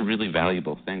 and that's a really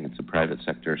valuable thing. It's a private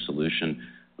sector solution,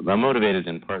 motivated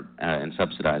in part and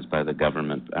subsidized by the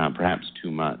government, perhaps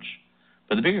too much.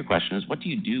 But the bigger question is, what do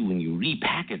you do when you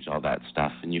repackage all that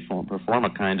stuff and you perform a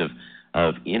kind of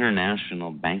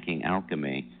international banking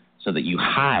alchemy so that you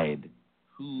hide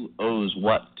who owes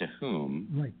what to whom,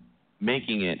 right,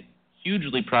 making it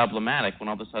hugely problematic when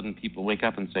all of a sudden people wake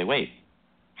up and say, wait,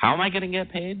 how am I going to get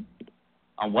paid?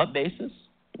 On what basis?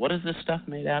 What is this stuff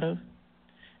made out of?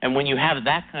 And when you have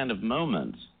that kind of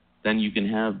moment, then you can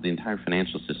have the entire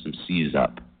financial system seize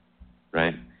up,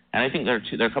 right? And I think there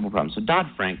are a couple of problems. So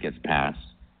Dodd-Frank gets passed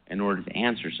in order to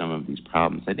answer some of these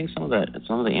problems. I think some of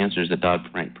the answers that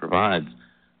Dodd-Frank provides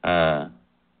are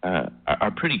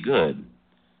pretty good.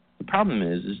 The problem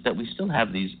is that we still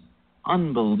have these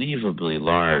unbelievably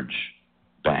large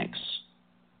banks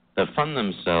that fund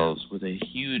themselves with a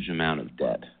huge amount of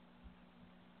debt.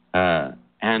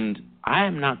 And I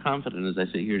am not confident, as I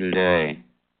sit here today,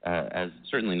 as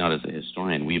certainly not as a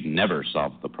historian, we've never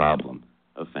solved the problem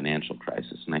of financial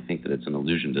crisis, and I think that it's an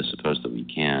illusion to suppose that we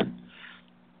can.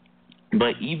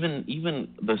 But even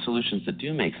the solutions that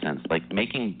do make sense, like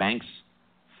making banks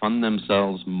fund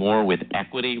themselves more with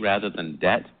equity rather than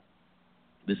debt,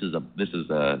 this is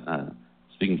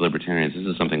speaking of libertarians, this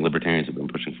is something libertarians have been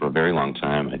pushing for a very long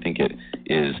time. I think it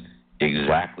is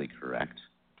exactly correct.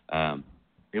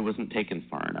 It wasn't taken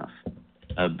far enough.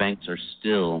 Banks are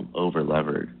still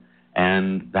over-levered,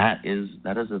 and that is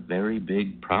a very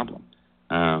big problem.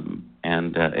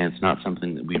 And it's not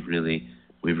something that we've really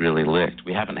licked.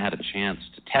 We haven't had a chance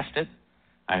to test it.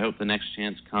 I hope the next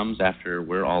chance comes after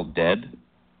we're all dead.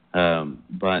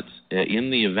 But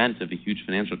in the event of a huge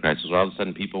financial crisis, where all of a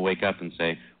sudden people wake up and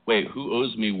say, wait, who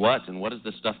owes me what, and what is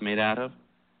this stuff made out of?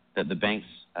 That the banks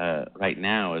right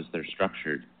now, as they're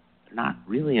structured, they're not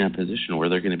really in a position where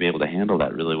they're going to be able to handle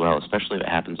that really well, especially if it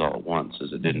happens all at once,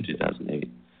 as it did in 2008.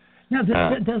 Now,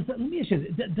 let me ask you,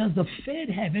 does the Fed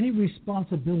have any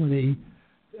responsibility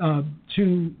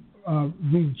to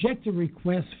reject a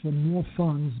request for more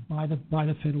funds by the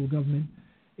federal government?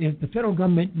 If the federal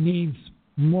government needs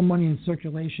more money in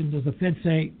circulation, does the Fed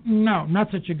say, no, not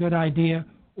such a good idea,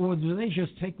 or do they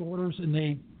just take orders and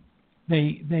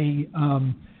they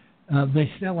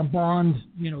sell a bond,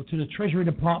 to the Treasury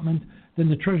Department, then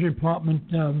the Treasury Department,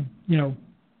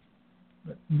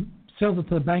 sells it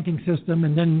to the banking system,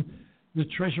 and then the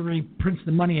Treasury prints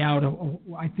the money out?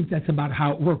 I think that's about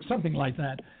how it works, something like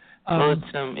that. Well,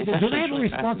 do they have a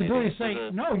responsibility to say,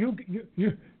 no,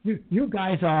 you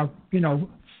guys are,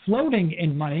 floating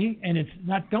in money and it's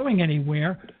not going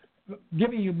anywhere?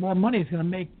 Giving you more money is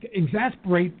going to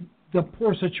exasperate the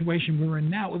poor situation we're in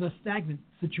now, or the stagnant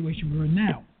situation we're in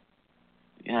now.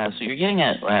 Yeah, so you're getting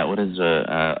at what is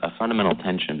a fundamental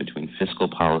tension between fiscal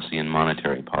policy and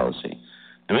monetary policy.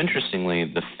 Now, interestingly,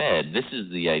 the Fed, this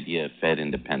is the idea of Fed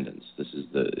independence. This is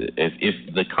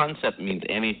if the concept means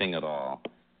anything at all,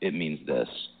 it means this,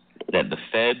 that the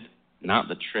Fed, not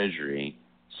the Treasury,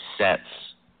 sets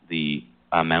the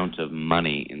amount of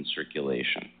money in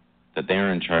circulation, that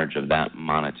they're in charge of that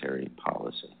monetary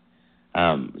policy.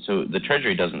 So the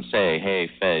Treasury doesn't say, hey,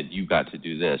 Fed, you got to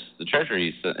do this. The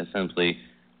Treasury essentially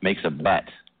makes a bet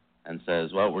and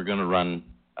says, well, we're going to run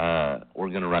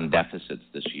deficits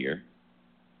this year.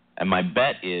 And my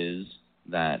bet is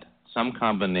that some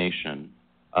combination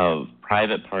of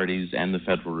private parties and the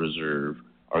Federal Reserve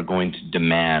are going to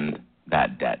demand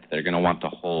that debt. They're going to want to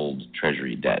hold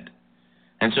Treasury debt.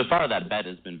 And so far, that bet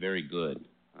has been very good.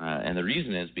 And the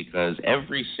reason is because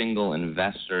every single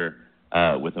investor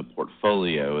with a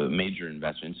portfolio, a major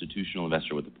investor, institutional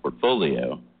investor with a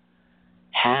portfolio,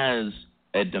 has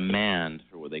a demand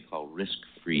for what they call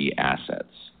risk-free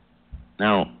assets.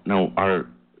 Now, are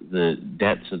the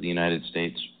debts of the United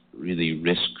States really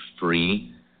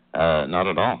risk-free? Not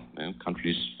at all.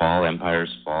 Countries fall, empires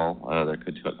fall. There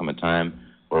could come a time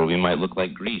where we might look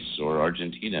like Greece or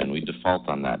Argentina and we default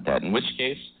on that debt, in which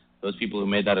case those people who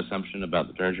made that assumption about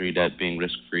the Treasury debt being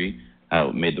risk-free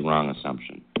made the wrong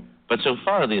assumption. But so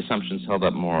far, the assumption's held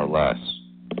up more or less.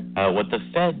 What the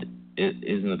Fed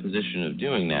is in the position of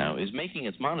doing now is making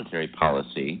its monetary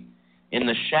policy in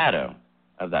the shadow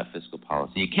of that fiscal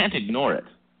policy. You can't ignore it,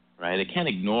 right? It can't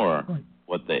ignore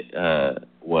what the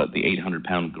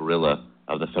 800-pound gorilla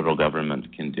of the federal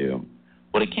government can do.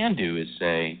 What it can do is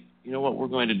say, you know, what we're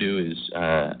going to do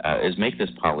is make this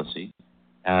policy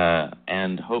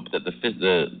and hope that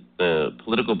the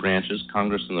political branches,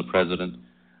 Congress and the President,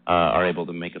 are able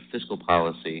to make a fiscal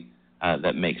policy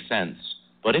that makes sense.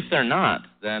 But if they're not,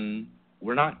 then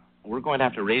we're going to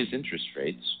have to raise interest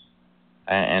rates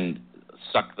and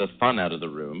suck the fun out of the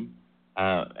room.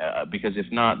 Because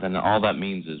if not, then all that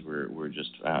means is we're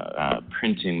just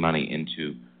printing money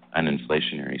into an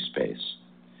inflationary space.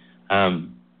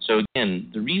 So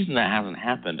again, the reason that hasn't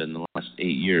happened in the last 8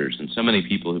 years, and so many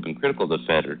people who've been critical of the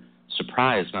Fed are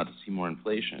surprised not to see more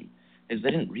inflation, is they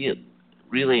didn't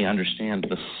really understand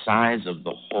the size of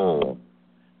the hole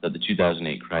that the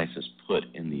 2008 crisis put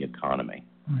in the economy.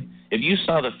 Right. If you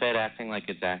saw the Fed acting like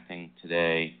it's acting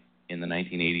today in the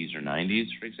 1980s or 90s,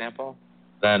 for example,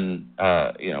 then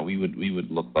we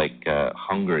would look like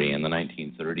Hungary in the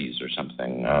 1930s or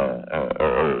something,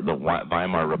 or the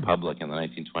Weimar Republic in the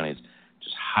 1920s,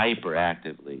 just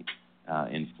hyperactively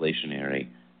inflationary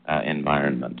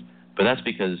environment. But that's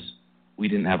because we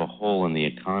didn't have a hole in the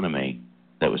economy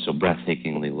that was so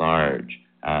breathtakingly large,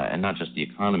 and not just the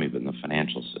economy, but in the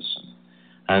financial system.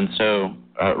 And so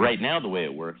right now the way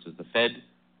it works is the Fed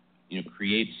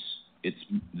creates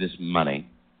this money,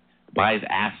 buys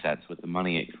assets with the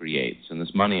money it creates, and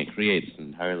this money it creates is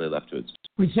entirely left to its...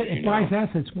 We said it buys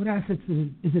assets. What assets is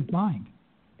it buying?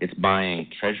 It's buying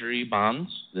Treasury bonds,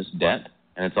 this debt,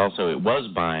 and it was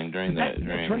buying during the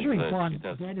Treasury bond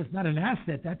debt is not an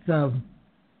asset. That's a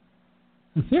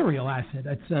ethereal asset.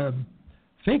 That's a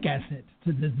fake asset.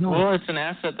 So well, it's an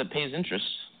asset that pays interest.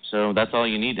 So that's all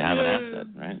you need to have an asset,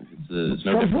 right? It's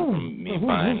no different from me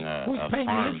buying a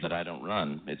farm that I don't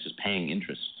run. It's just paying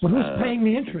interest. But who's paying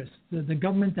the interest? The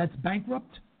government that's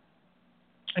bankrupt?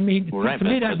 I mean, to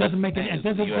me that doesn't make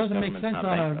sense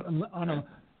on a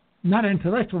not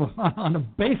intellectual, on a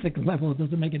basic level. It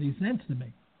doesn't make any sense to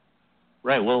me.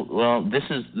 Right. Well, this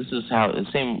is how the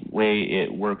same way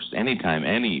it works. Anytime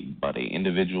anybody,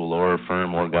 individual or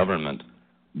firm or government,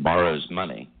 borrows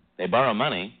money, they borrow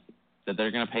money that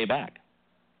they're going to pay back,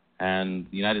 and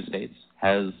the United States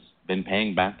has been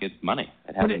paying back its money.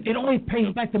 It only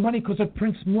pays back the money because it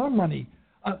prints more money.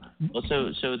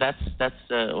 So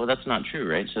that's not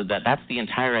true, right? So that's the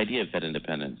entire idea of Fed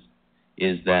independence,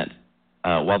 is that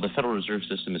while the Federal Reserve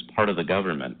System is part of the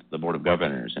government, the Board of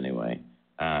Governors anyway,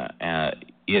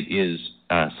 it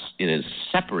is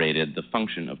separated the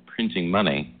function of printing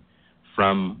money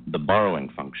from the borrowing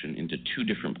function into two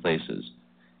different places.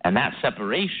 And that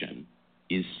separation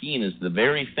is seen as the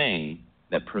very thing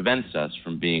that prevents us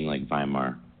from being like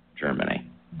Weimar Germany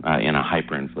in a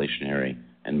hyperinflationary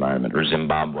environment, or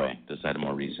Zimbabwe, to cite a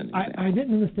more recent example. I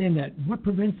didn't understand that. What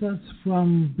prevents us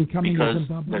from becoming because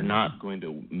Zimbabwe? They're not going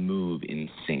to move in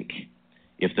sync.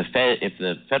 If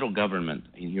the federal government,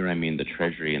 and here I mean the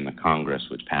Treasury and the Congress,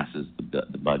 which passes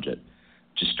the budget,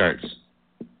 just starts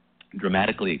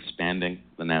dramatically expanding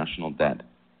the national debt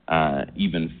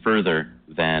even further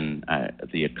than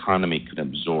the economy could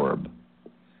absorb,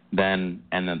 then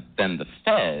the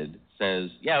Fed says,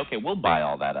 yeah, okay, we'll buy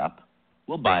all that up.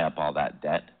 We'll buy up all that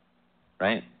debt,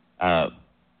 right? And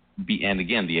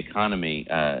again, the economy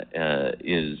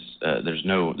is there's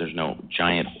no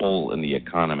giant hole in the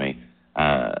economy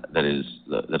that is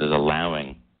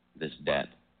allowing this debt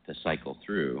to cycle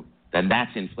through. Then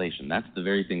that's inflation. That's the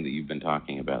very thing that you've been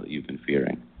talking about, that you've been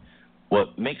fearing.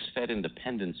 What makes Fed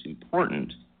independence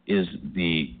important is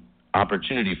the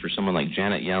opportunity for someone like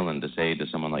Janet Yellen to say to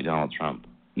someone like Donald Trump,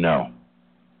 no,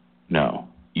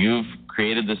 you've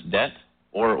created this debt,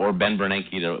 or Ben Bernanke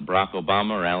to Barack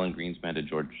Obama, or Alan Greenspan to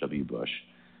George W. Bush.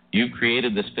 You've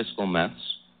created this fiscal mess.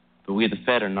 but we, the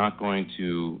Fed, are not going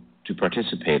to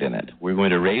participate in it. We're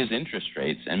going to raise interest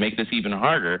rates and make this even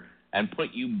harder and put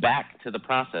you back to the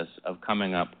process of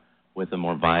coming up with a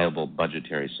more viable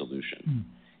budgetary solution.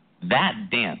 That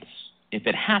dance, if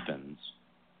it happens,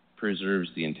 preserves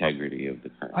the integrity of the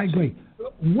currency. I agree.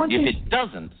 If it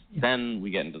doesn't, then we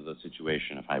get into the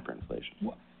situation of hyperinflation.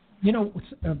 Well, you know,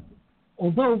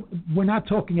 although we're not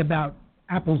talking about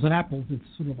apples and apples, it's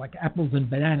sort of like apples and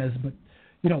bananas, but,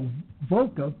 you know,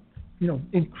 Volcker, you know,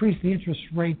 increased the interest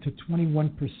rate to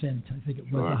 21%, I think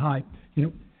it was the high, you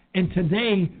know, and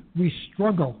today we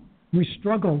struggle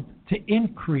to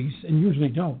increase, and usually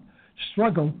don't,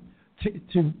 struggle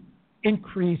to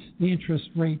increase the interest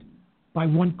rate by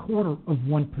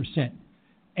 1/4%,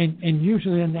 and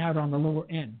usually end out on the lower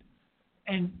end.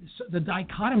 And so the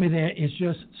dichotomy there is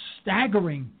just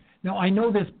staggering. Now, I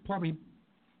know there's probably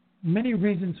many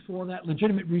reasons for that,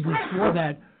 legitimate reasons for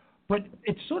that, but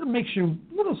it sort of makes you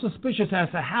a little suspicious as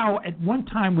to how at one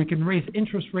time we can raise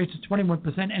interest rates to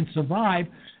 21% and survive,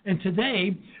 and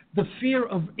today the fear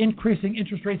of increasing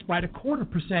interest rates by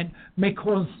 1/4% may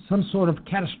cause some sort of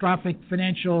catastrophic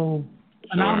financial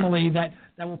anomaly that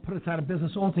will put us out of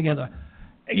business altogether.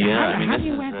 Yeah, how do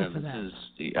you answer to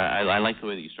that? I like the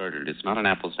way that you started. It's not an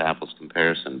apples-to-apples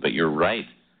comparison, but you're right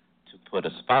to put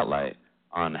a spotlight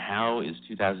on how is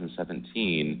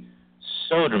 2017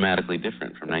 so dramatically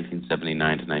different from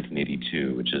 1979 to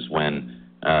 1982, which is when,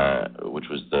 which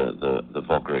was the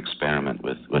Volcker experiment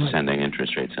with sending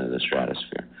interest rates into the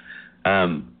stratosphere.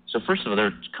 So first of all, there are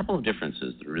a couple of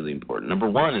differences that are really important. Number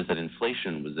one is that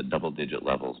inflation was at double-digit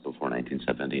levels before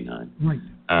 1979. Right.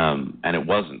 And it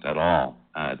wasn't at all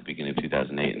at the beginning of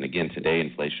 2008. And again, today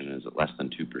inflation is at less than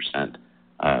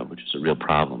 2%, which is a real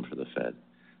problem for the Fed.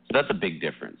 So that's a big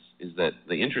difference, is that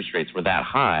the interest rates were that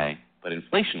high, but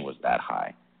inflation was that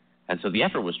high. And so the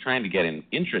effort was trying to get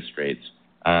interest rates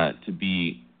to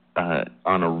be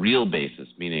on a real basis,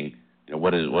 meaning, you know,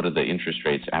 what are the interest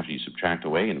rates after you subtract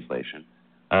away inflation,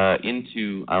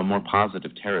 into a more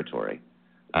positive territory.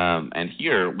 And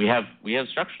here we have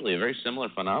structurally a very similar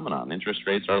phenomenon. Interest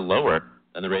rates are lower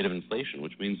than the rate of inflation,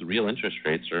 which means the real interest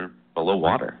rates are below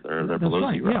water. They're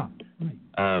below zero. Yeah.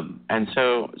 Right. And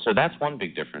so that's one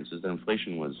big difference, is that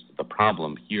inflation was the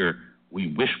problem. Here we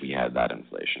wish we had that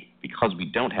inflation. Because we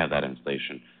don't have that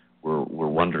inflation, we're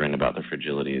wondering about the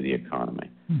fragility of the economy.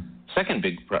 Second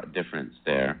big difference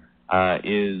there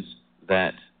is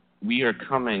that we are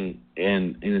coming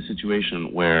in a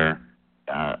situation where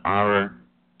our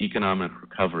economic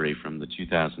recovery from the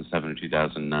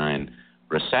 2007-2009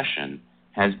 recession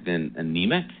has been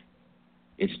anemic.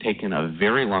 It's taken a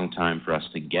very long time for us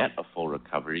to get a full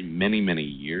recovery, many, many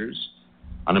years.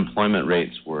 Unemployment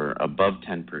rates were above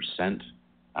 10%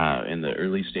 in the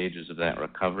early stages of that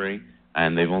recovery,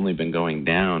 and they've only been going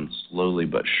down slowly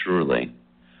but surely.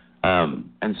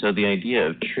 And so the idea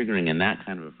of triggering in that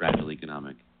kind of a fragile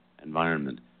economic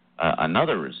environment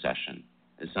another recession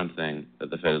is something that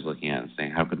the Fed is looking at and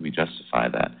saying, how could we justify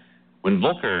that? When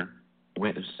Volcker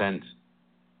sent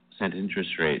interest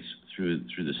rates through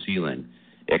the ceiling,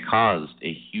 it caused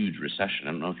a huge recession.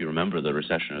 I don't know if you remember the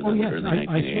recession of the early 1980s.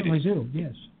 I certainly do,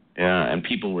 yes. Yeah, and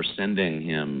people were sending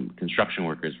him, construction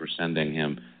workers were sending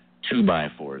him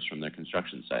 2x4s from their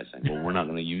construction site, saying, well, we're not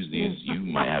going to use these. You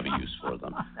might have a use for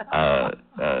them.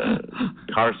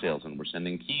 Car salesmen were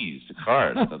sending keys to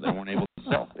cars that they weren't able to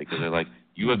sell because they're like,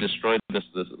 you have destroyed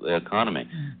the economy.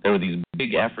 There were these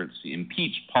big efforts to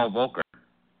impeach Paul Volcker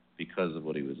because of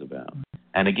what he was about.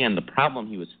 And again, the problem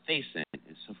he was facing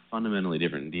is so fundamentally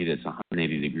different. Indeed, it's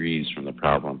 180 degrees from the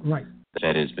problem the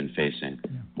Fed has been facing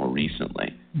more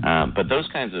recently. But those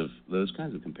kinds of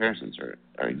comparisons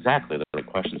are exactly the right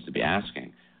questions to be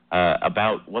asking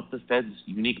about what the Fed's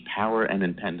unique power and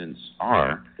independence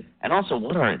are, and also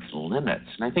what are its limits.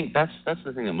 And I think that's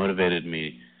the thing that motivated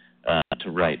me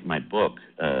to write my book,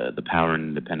 The Power and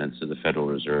Independence of the Federal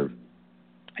Reserve.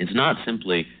 It's not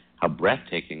simply how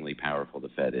breathtakingly powerful the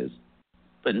Fed is,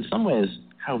 but in some ways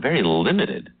how very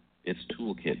limited its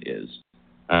toolkit is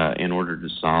in order to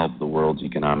solve the world's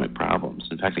economic problems.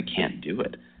 In fact, it can't do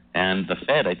it. And the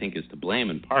Fed, I think, is to blame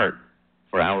in part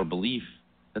for our belief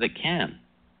that it can.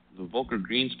 The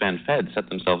Volcker-Greenspan Fed set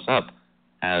themselves up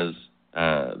as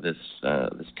this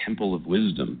temple of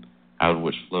wisdom out of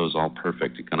which flows all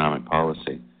perfect economic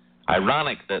policy.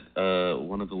 Ironic that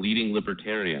one of the leading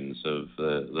libertarians of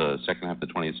the second half of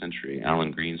the 20th century,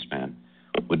 Alan Greenspan,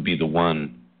 would be the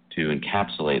one to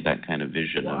encapsulate that kind of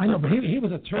vision. Well, I know, but he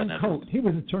was a turncoat. He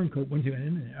was a turncoat, wasn't he?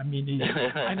 I mean,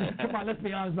 come on, let's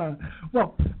be honest about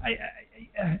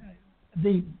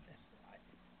it.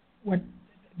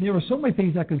 There are so many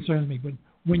things that concern me.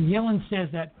 When Yellen says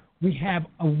that we have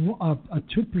a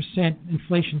 2%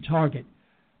 inflation target.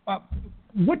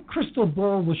 What crystal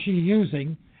ball was she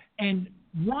using, and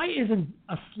why isn't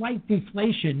a slight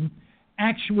deflation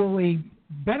actually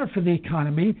better for the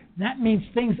economy? That means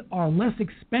things are less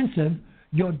expensive.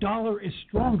 Your dollar is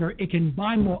stronger. It can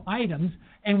buy more items.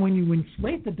 And when you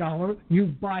inflate the dollar, you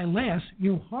buy less.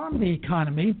 You harm the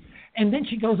economy. And then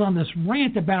she goes on this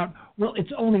rant about, well,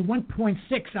 it's only 1.6.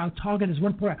 Our target is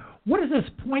 1.5. What is this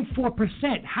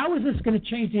 0.4%? How is this going to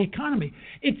change the economy?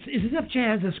 It's as if she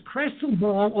has this crystal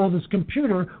ball or this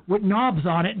computer with knobs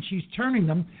on it, and she's turning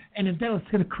them, and then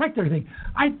it's going to correct everything.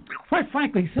 Quite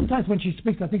frankly, sometimes when she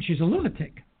speaks, I think she's a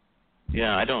lunatic.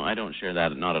 Yeah, I don't share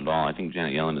that, not at all. I think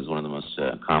Janet Yellen is one of the most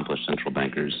accomplished central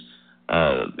bankers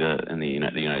in the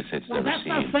United States well, ever that's seen.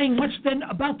 Not saying much then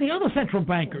about the other central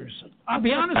bankers. I'll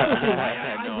be honest with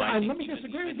you. Let me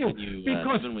disagree with you.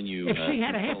 Because if she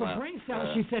had a half a brain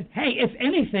cell, she said, hey, if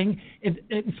anything,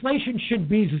 inflation should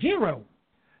be zero.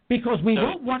 Because we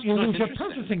don't want you to lose your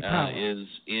purchasing power. Is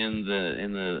in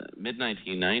the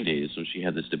mid-1990s, when she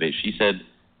had this debate, she said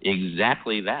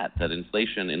exactly that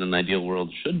inflation in an ideal world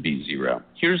should be zero.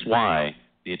 Here's why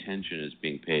the attention is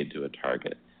being paid to a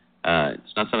target.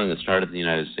 It's not something that started in the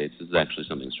United States. This is actually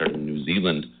something that started in New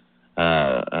Zealand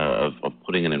of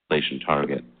putting an inflation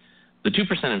target. The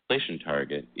 2% inflation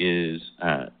target is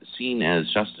seen as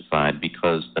justified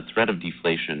because the threat of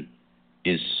deflation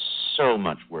is so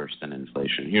much worse than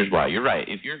inflation. Here's why. You're right.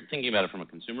 If you're thinking about it from a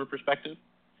consumer perspective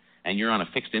and you're on a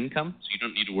fixed income, so you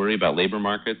don't need to worry about labor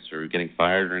markets or getting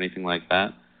fired or anything like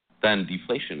that, then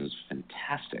deflation is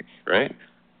fantastic, right?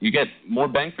 You get more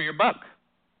bang for your buck.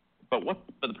 But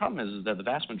the problem is that the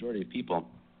vast majority of people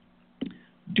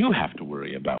do have to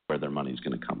worry about where their money is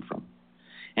going to come from.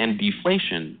 And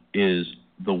deflation is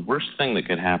the worst thing that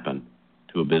could happen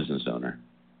to a business owner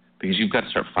because you've got to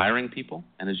start firing people.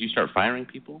 And as you start firing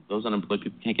people, those unemployed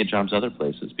people can't get jobs other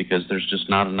places because there's just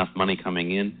not enough money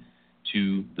coming in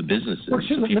to the businesses. Well,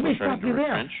 so let me stop you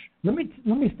there. Let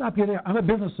me stop you there. I'm a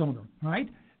business owner, right?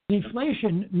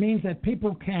 Deflation means that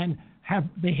people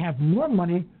have more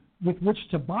money with which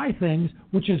to buy things,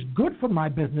 which is good for my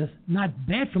business, not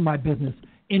bad for my business.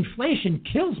 Inflation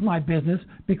kills my business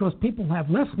because people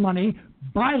have less money,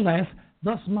 buy less,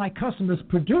 thus my customers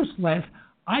produce less.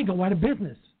 I go out of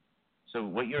business. So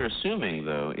what you're assuming,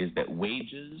 though, is that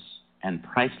wages and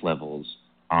price levels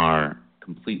are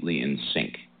completely in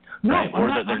sync. No, right?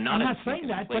 I'm not saying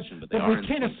that, but we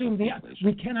can't assume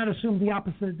we cannot assume the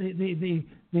opposite.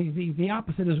 The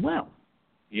opposite as well.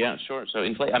 Yeah, sure. So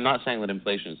I'm not saying that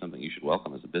inflation is something you should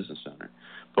welcome as a business owner.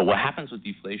 But what happens with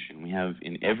deflation, we have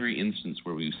in every instance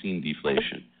where we've seen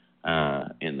deflation,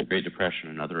 in the Great Depression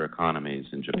and other economies,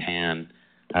 in Japan,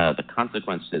 the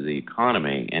consequence to the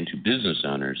economy and to business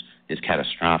owners is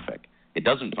catastrophic. It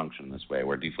doesn't function this way,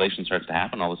 where deflation starts to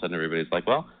happen, all of a sudden everybody's like,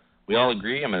 well, we all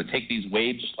agree I'm going to take these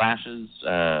wage slashes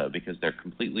because they're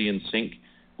completely in sync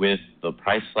with the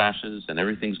price slashes and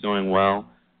everything's going well.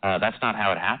 That's not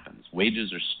how it happens.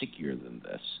 Wages are stickier than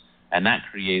this, and that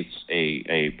creates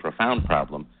a profound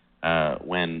problem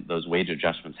when those wage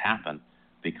adjustments happen,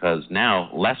 because now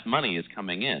less money is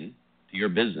coming in to your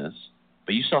business,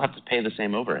 but you still have to pay the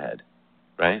same overhead,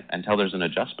 right, until there's an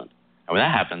adjustment. And when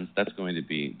that happens, that's going to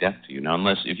be death to you. Now,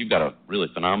 if you've got a really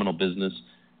phenomenal business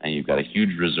and you've got a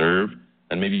huge reserve,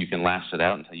 then maybe you can last it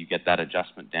out until you get that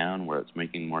adjustment down where it's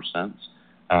making more sense.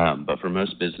 But for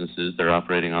most businesses, they're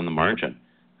operating on the margin.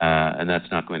 And that's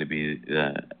not going to be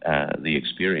the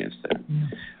experience there. Yeah.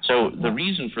 So the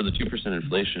reason for the 2%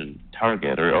 inflation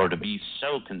target, or to be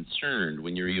so concerned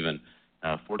when you're even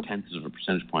 0.4 of a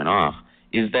percentage point off,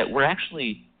 is that we're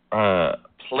actually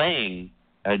playing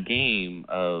a game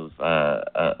of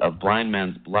blind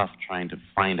man's bluff, trying to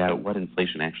find out what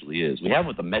inflation actually is. We have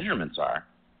what the measurements are,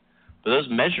 but those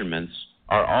measurements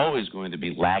are always going to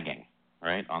be lagging,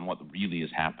 right, on what really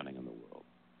is happening in the world.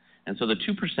 And so the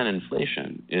 2%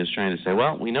 inflation is trying to say,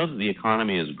 well, we know that the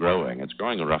economy is growing. It's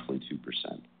growing at roughly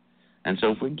 2%. And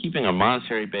so if we're keeping a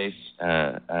monetary base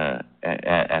at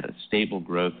a stable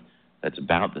growth that's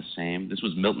about the same, this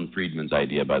was Milton Friedman's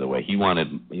idea, by the way. He wanted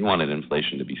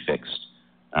inflation to be fixed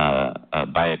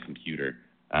by a computer.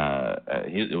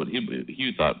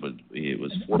 He thought it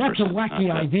was 4%. That's a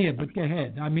wacky idea, but go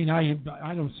ahead. I mean, I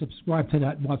don't subscribe to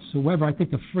that whatsoever. I think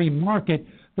the free market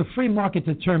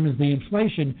determines the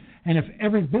inflation, and if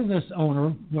every business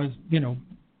owner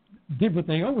did what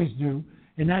they always do,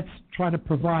 and that's try to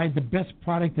provide the best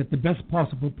product at the best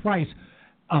possible price,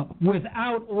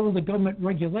 without all the government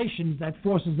regulations that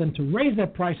forces them to raise their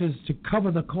prices to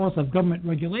cover the cost of government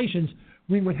regulations,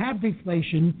 we would have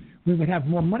deflation, we would have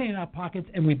more money in our pockets,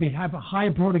 and we'd have a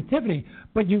higher productivity.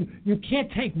 But you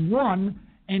can't take one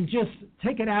and just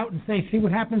take it out and say, see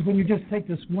what happens when you just take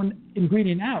this one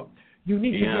ingredient out. You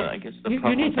need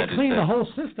you need to clean the whole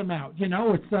system out.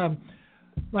 It's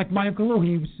like my Uncle Lou,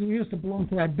 he used to belong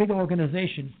to that big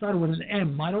organization. It started with an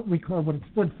M. I don't recall what it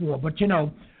stood for, but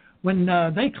when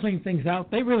they clean things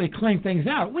out, they really clean things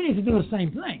out. We need to do the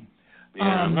same thing. Yeah,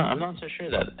 I'm not so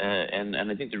sure that, and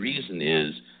I think the reason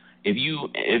is if you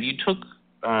took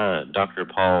Dr.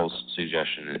 Paul's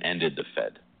suggestion and ended the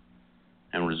Fed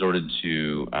and resorted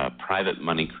to private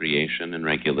money creation and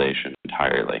regulation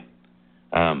entirely,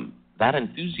 that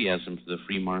enthusiasm for the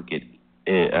free market,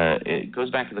 it goes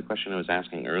back to the question I was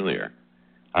asking earlier.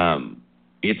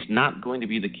 It's not going to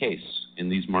be the case in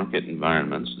these market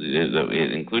environments,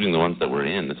 including the ones that we're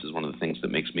in. This is one of the things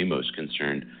that makes me most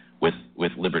concerned with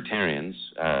libertarians,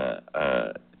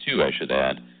 too, I should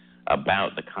add,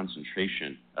 about the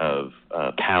concentration of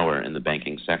power in the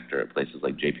banking sector at places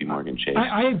like J.P. Morgan Chase.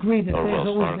 I agree that there's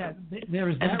always there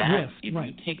is that risk. If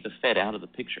right. you take the Fed out of the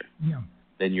picture,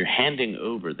 then you're handing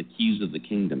over the keys of the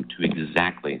kingdom to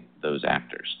exactly those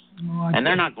actors. And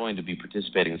they're not going to be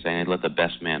participating and saying, let the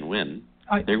best man win.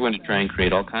 They're going to try and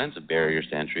create all kinds of barriers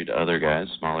to entry to other guys,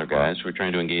 smaller guys, who are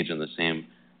trying to engage in the same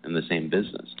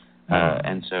business.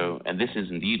 And this is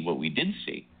indeed what we did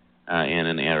see in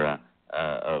an era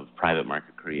of private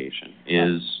market creation,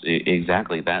 is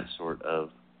exactly that sort of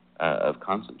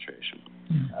concentration.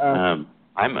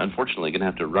 I'm unfortunately going to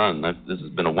have to run. This has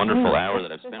been a wonderful hour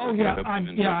that I've spent with you. I hope you've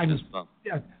enjoyed it as well.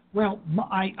 Well,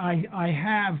 I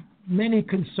have many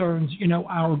concerns.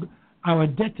 Our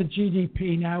debt to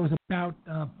GDP now is about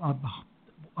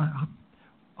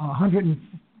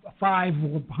 105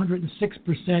 or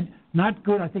 106%. Not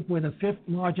good. I think we're the fifth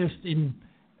largest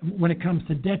when it comes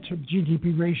to debt to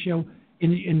GDP ratio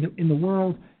in the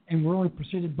world, and we're only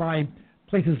preceded by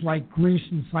places like Greece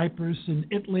and Cyprus and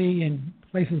Italy and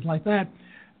places like that.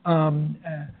 Our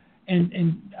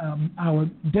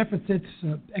deficits,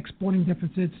 exporting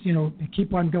deficits,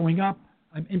 keep on going up.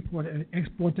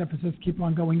 Export deficits keep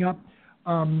on going up.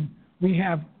 We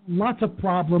have lots of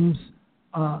problems.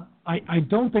 I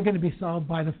don't think they're going to be solved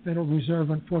by the Federal Reserve,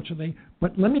 unfortunately.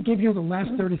 But let me give you the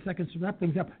last 30 seconds to wrap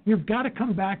things up. You've got to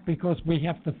come back because we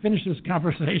have to finish this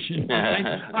conversation.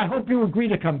 Okay? I hope you agree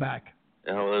to come back.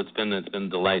 Well, it's been a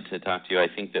delight to talk to you. I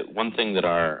think that one thing that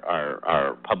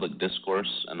our public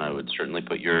discourse, and I would certainly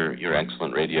put your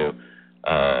excellent radio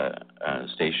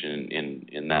station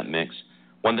in that mix,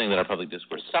 one thing that our public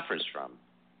discourse suffers from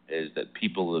is that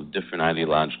people of different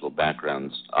ideological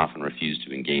backgrounds often refuse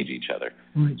to engage each other.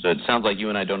 Right. So it sounds like you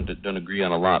and I don't agree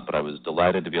on a lot, but I was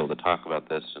delighted to be able to talk about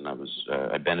this, and I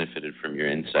benefited from your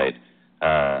insight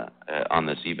on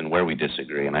this, even where we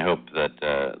disagree. And I hope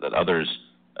that others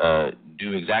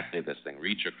do exactly this thing,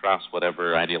 reach across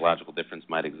whatever ideological difference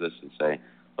might exist and say,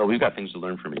 well, we've got things to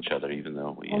learn from each other, even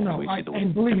though we see the world.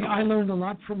 And believe me, I learned a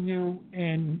lot from you,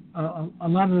 and a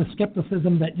lot of the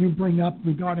skepticism that you bring up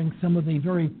regarding some of the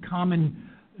very common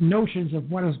notions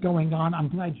of what is going on. I'm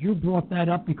glad you brought that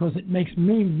up because it makes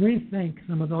me rethink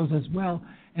some of those as well,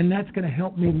 and that's going to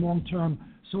help me long term.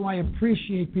 So I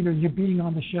appreciate, Peter, you being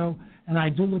on the show, and I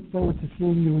do look forward to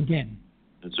seeing you again.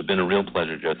 It's been a real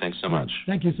pleasure, Joe. Thanks so much.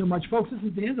 Thank you so much. Folks, this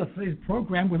is the end of today's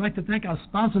program. We'd like to thank our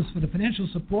sponsors for the financial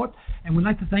support, and we'd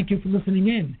like to thank you for listening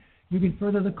in. You can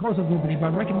further the cause of liberty by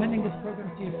recommending this program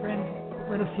to your friends.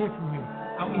 Let us hear from you.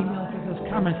 Our email address is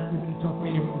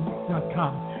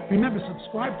comments@libertytalkradio.com. Remember,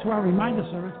 subscribe to our reminder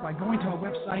service by going to our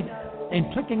website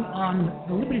and clicking on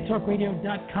the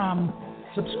libertytalkradio.com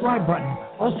subscribe button.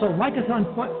 Also, like us on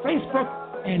Facebook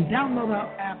and download our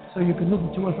app so you can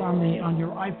listen to us on your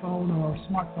iPhone or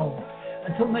smartphone.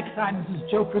 Until next time, this is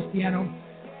Joe Cristiano.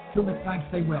 Until next time,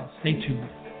 stay well. Stay tuned.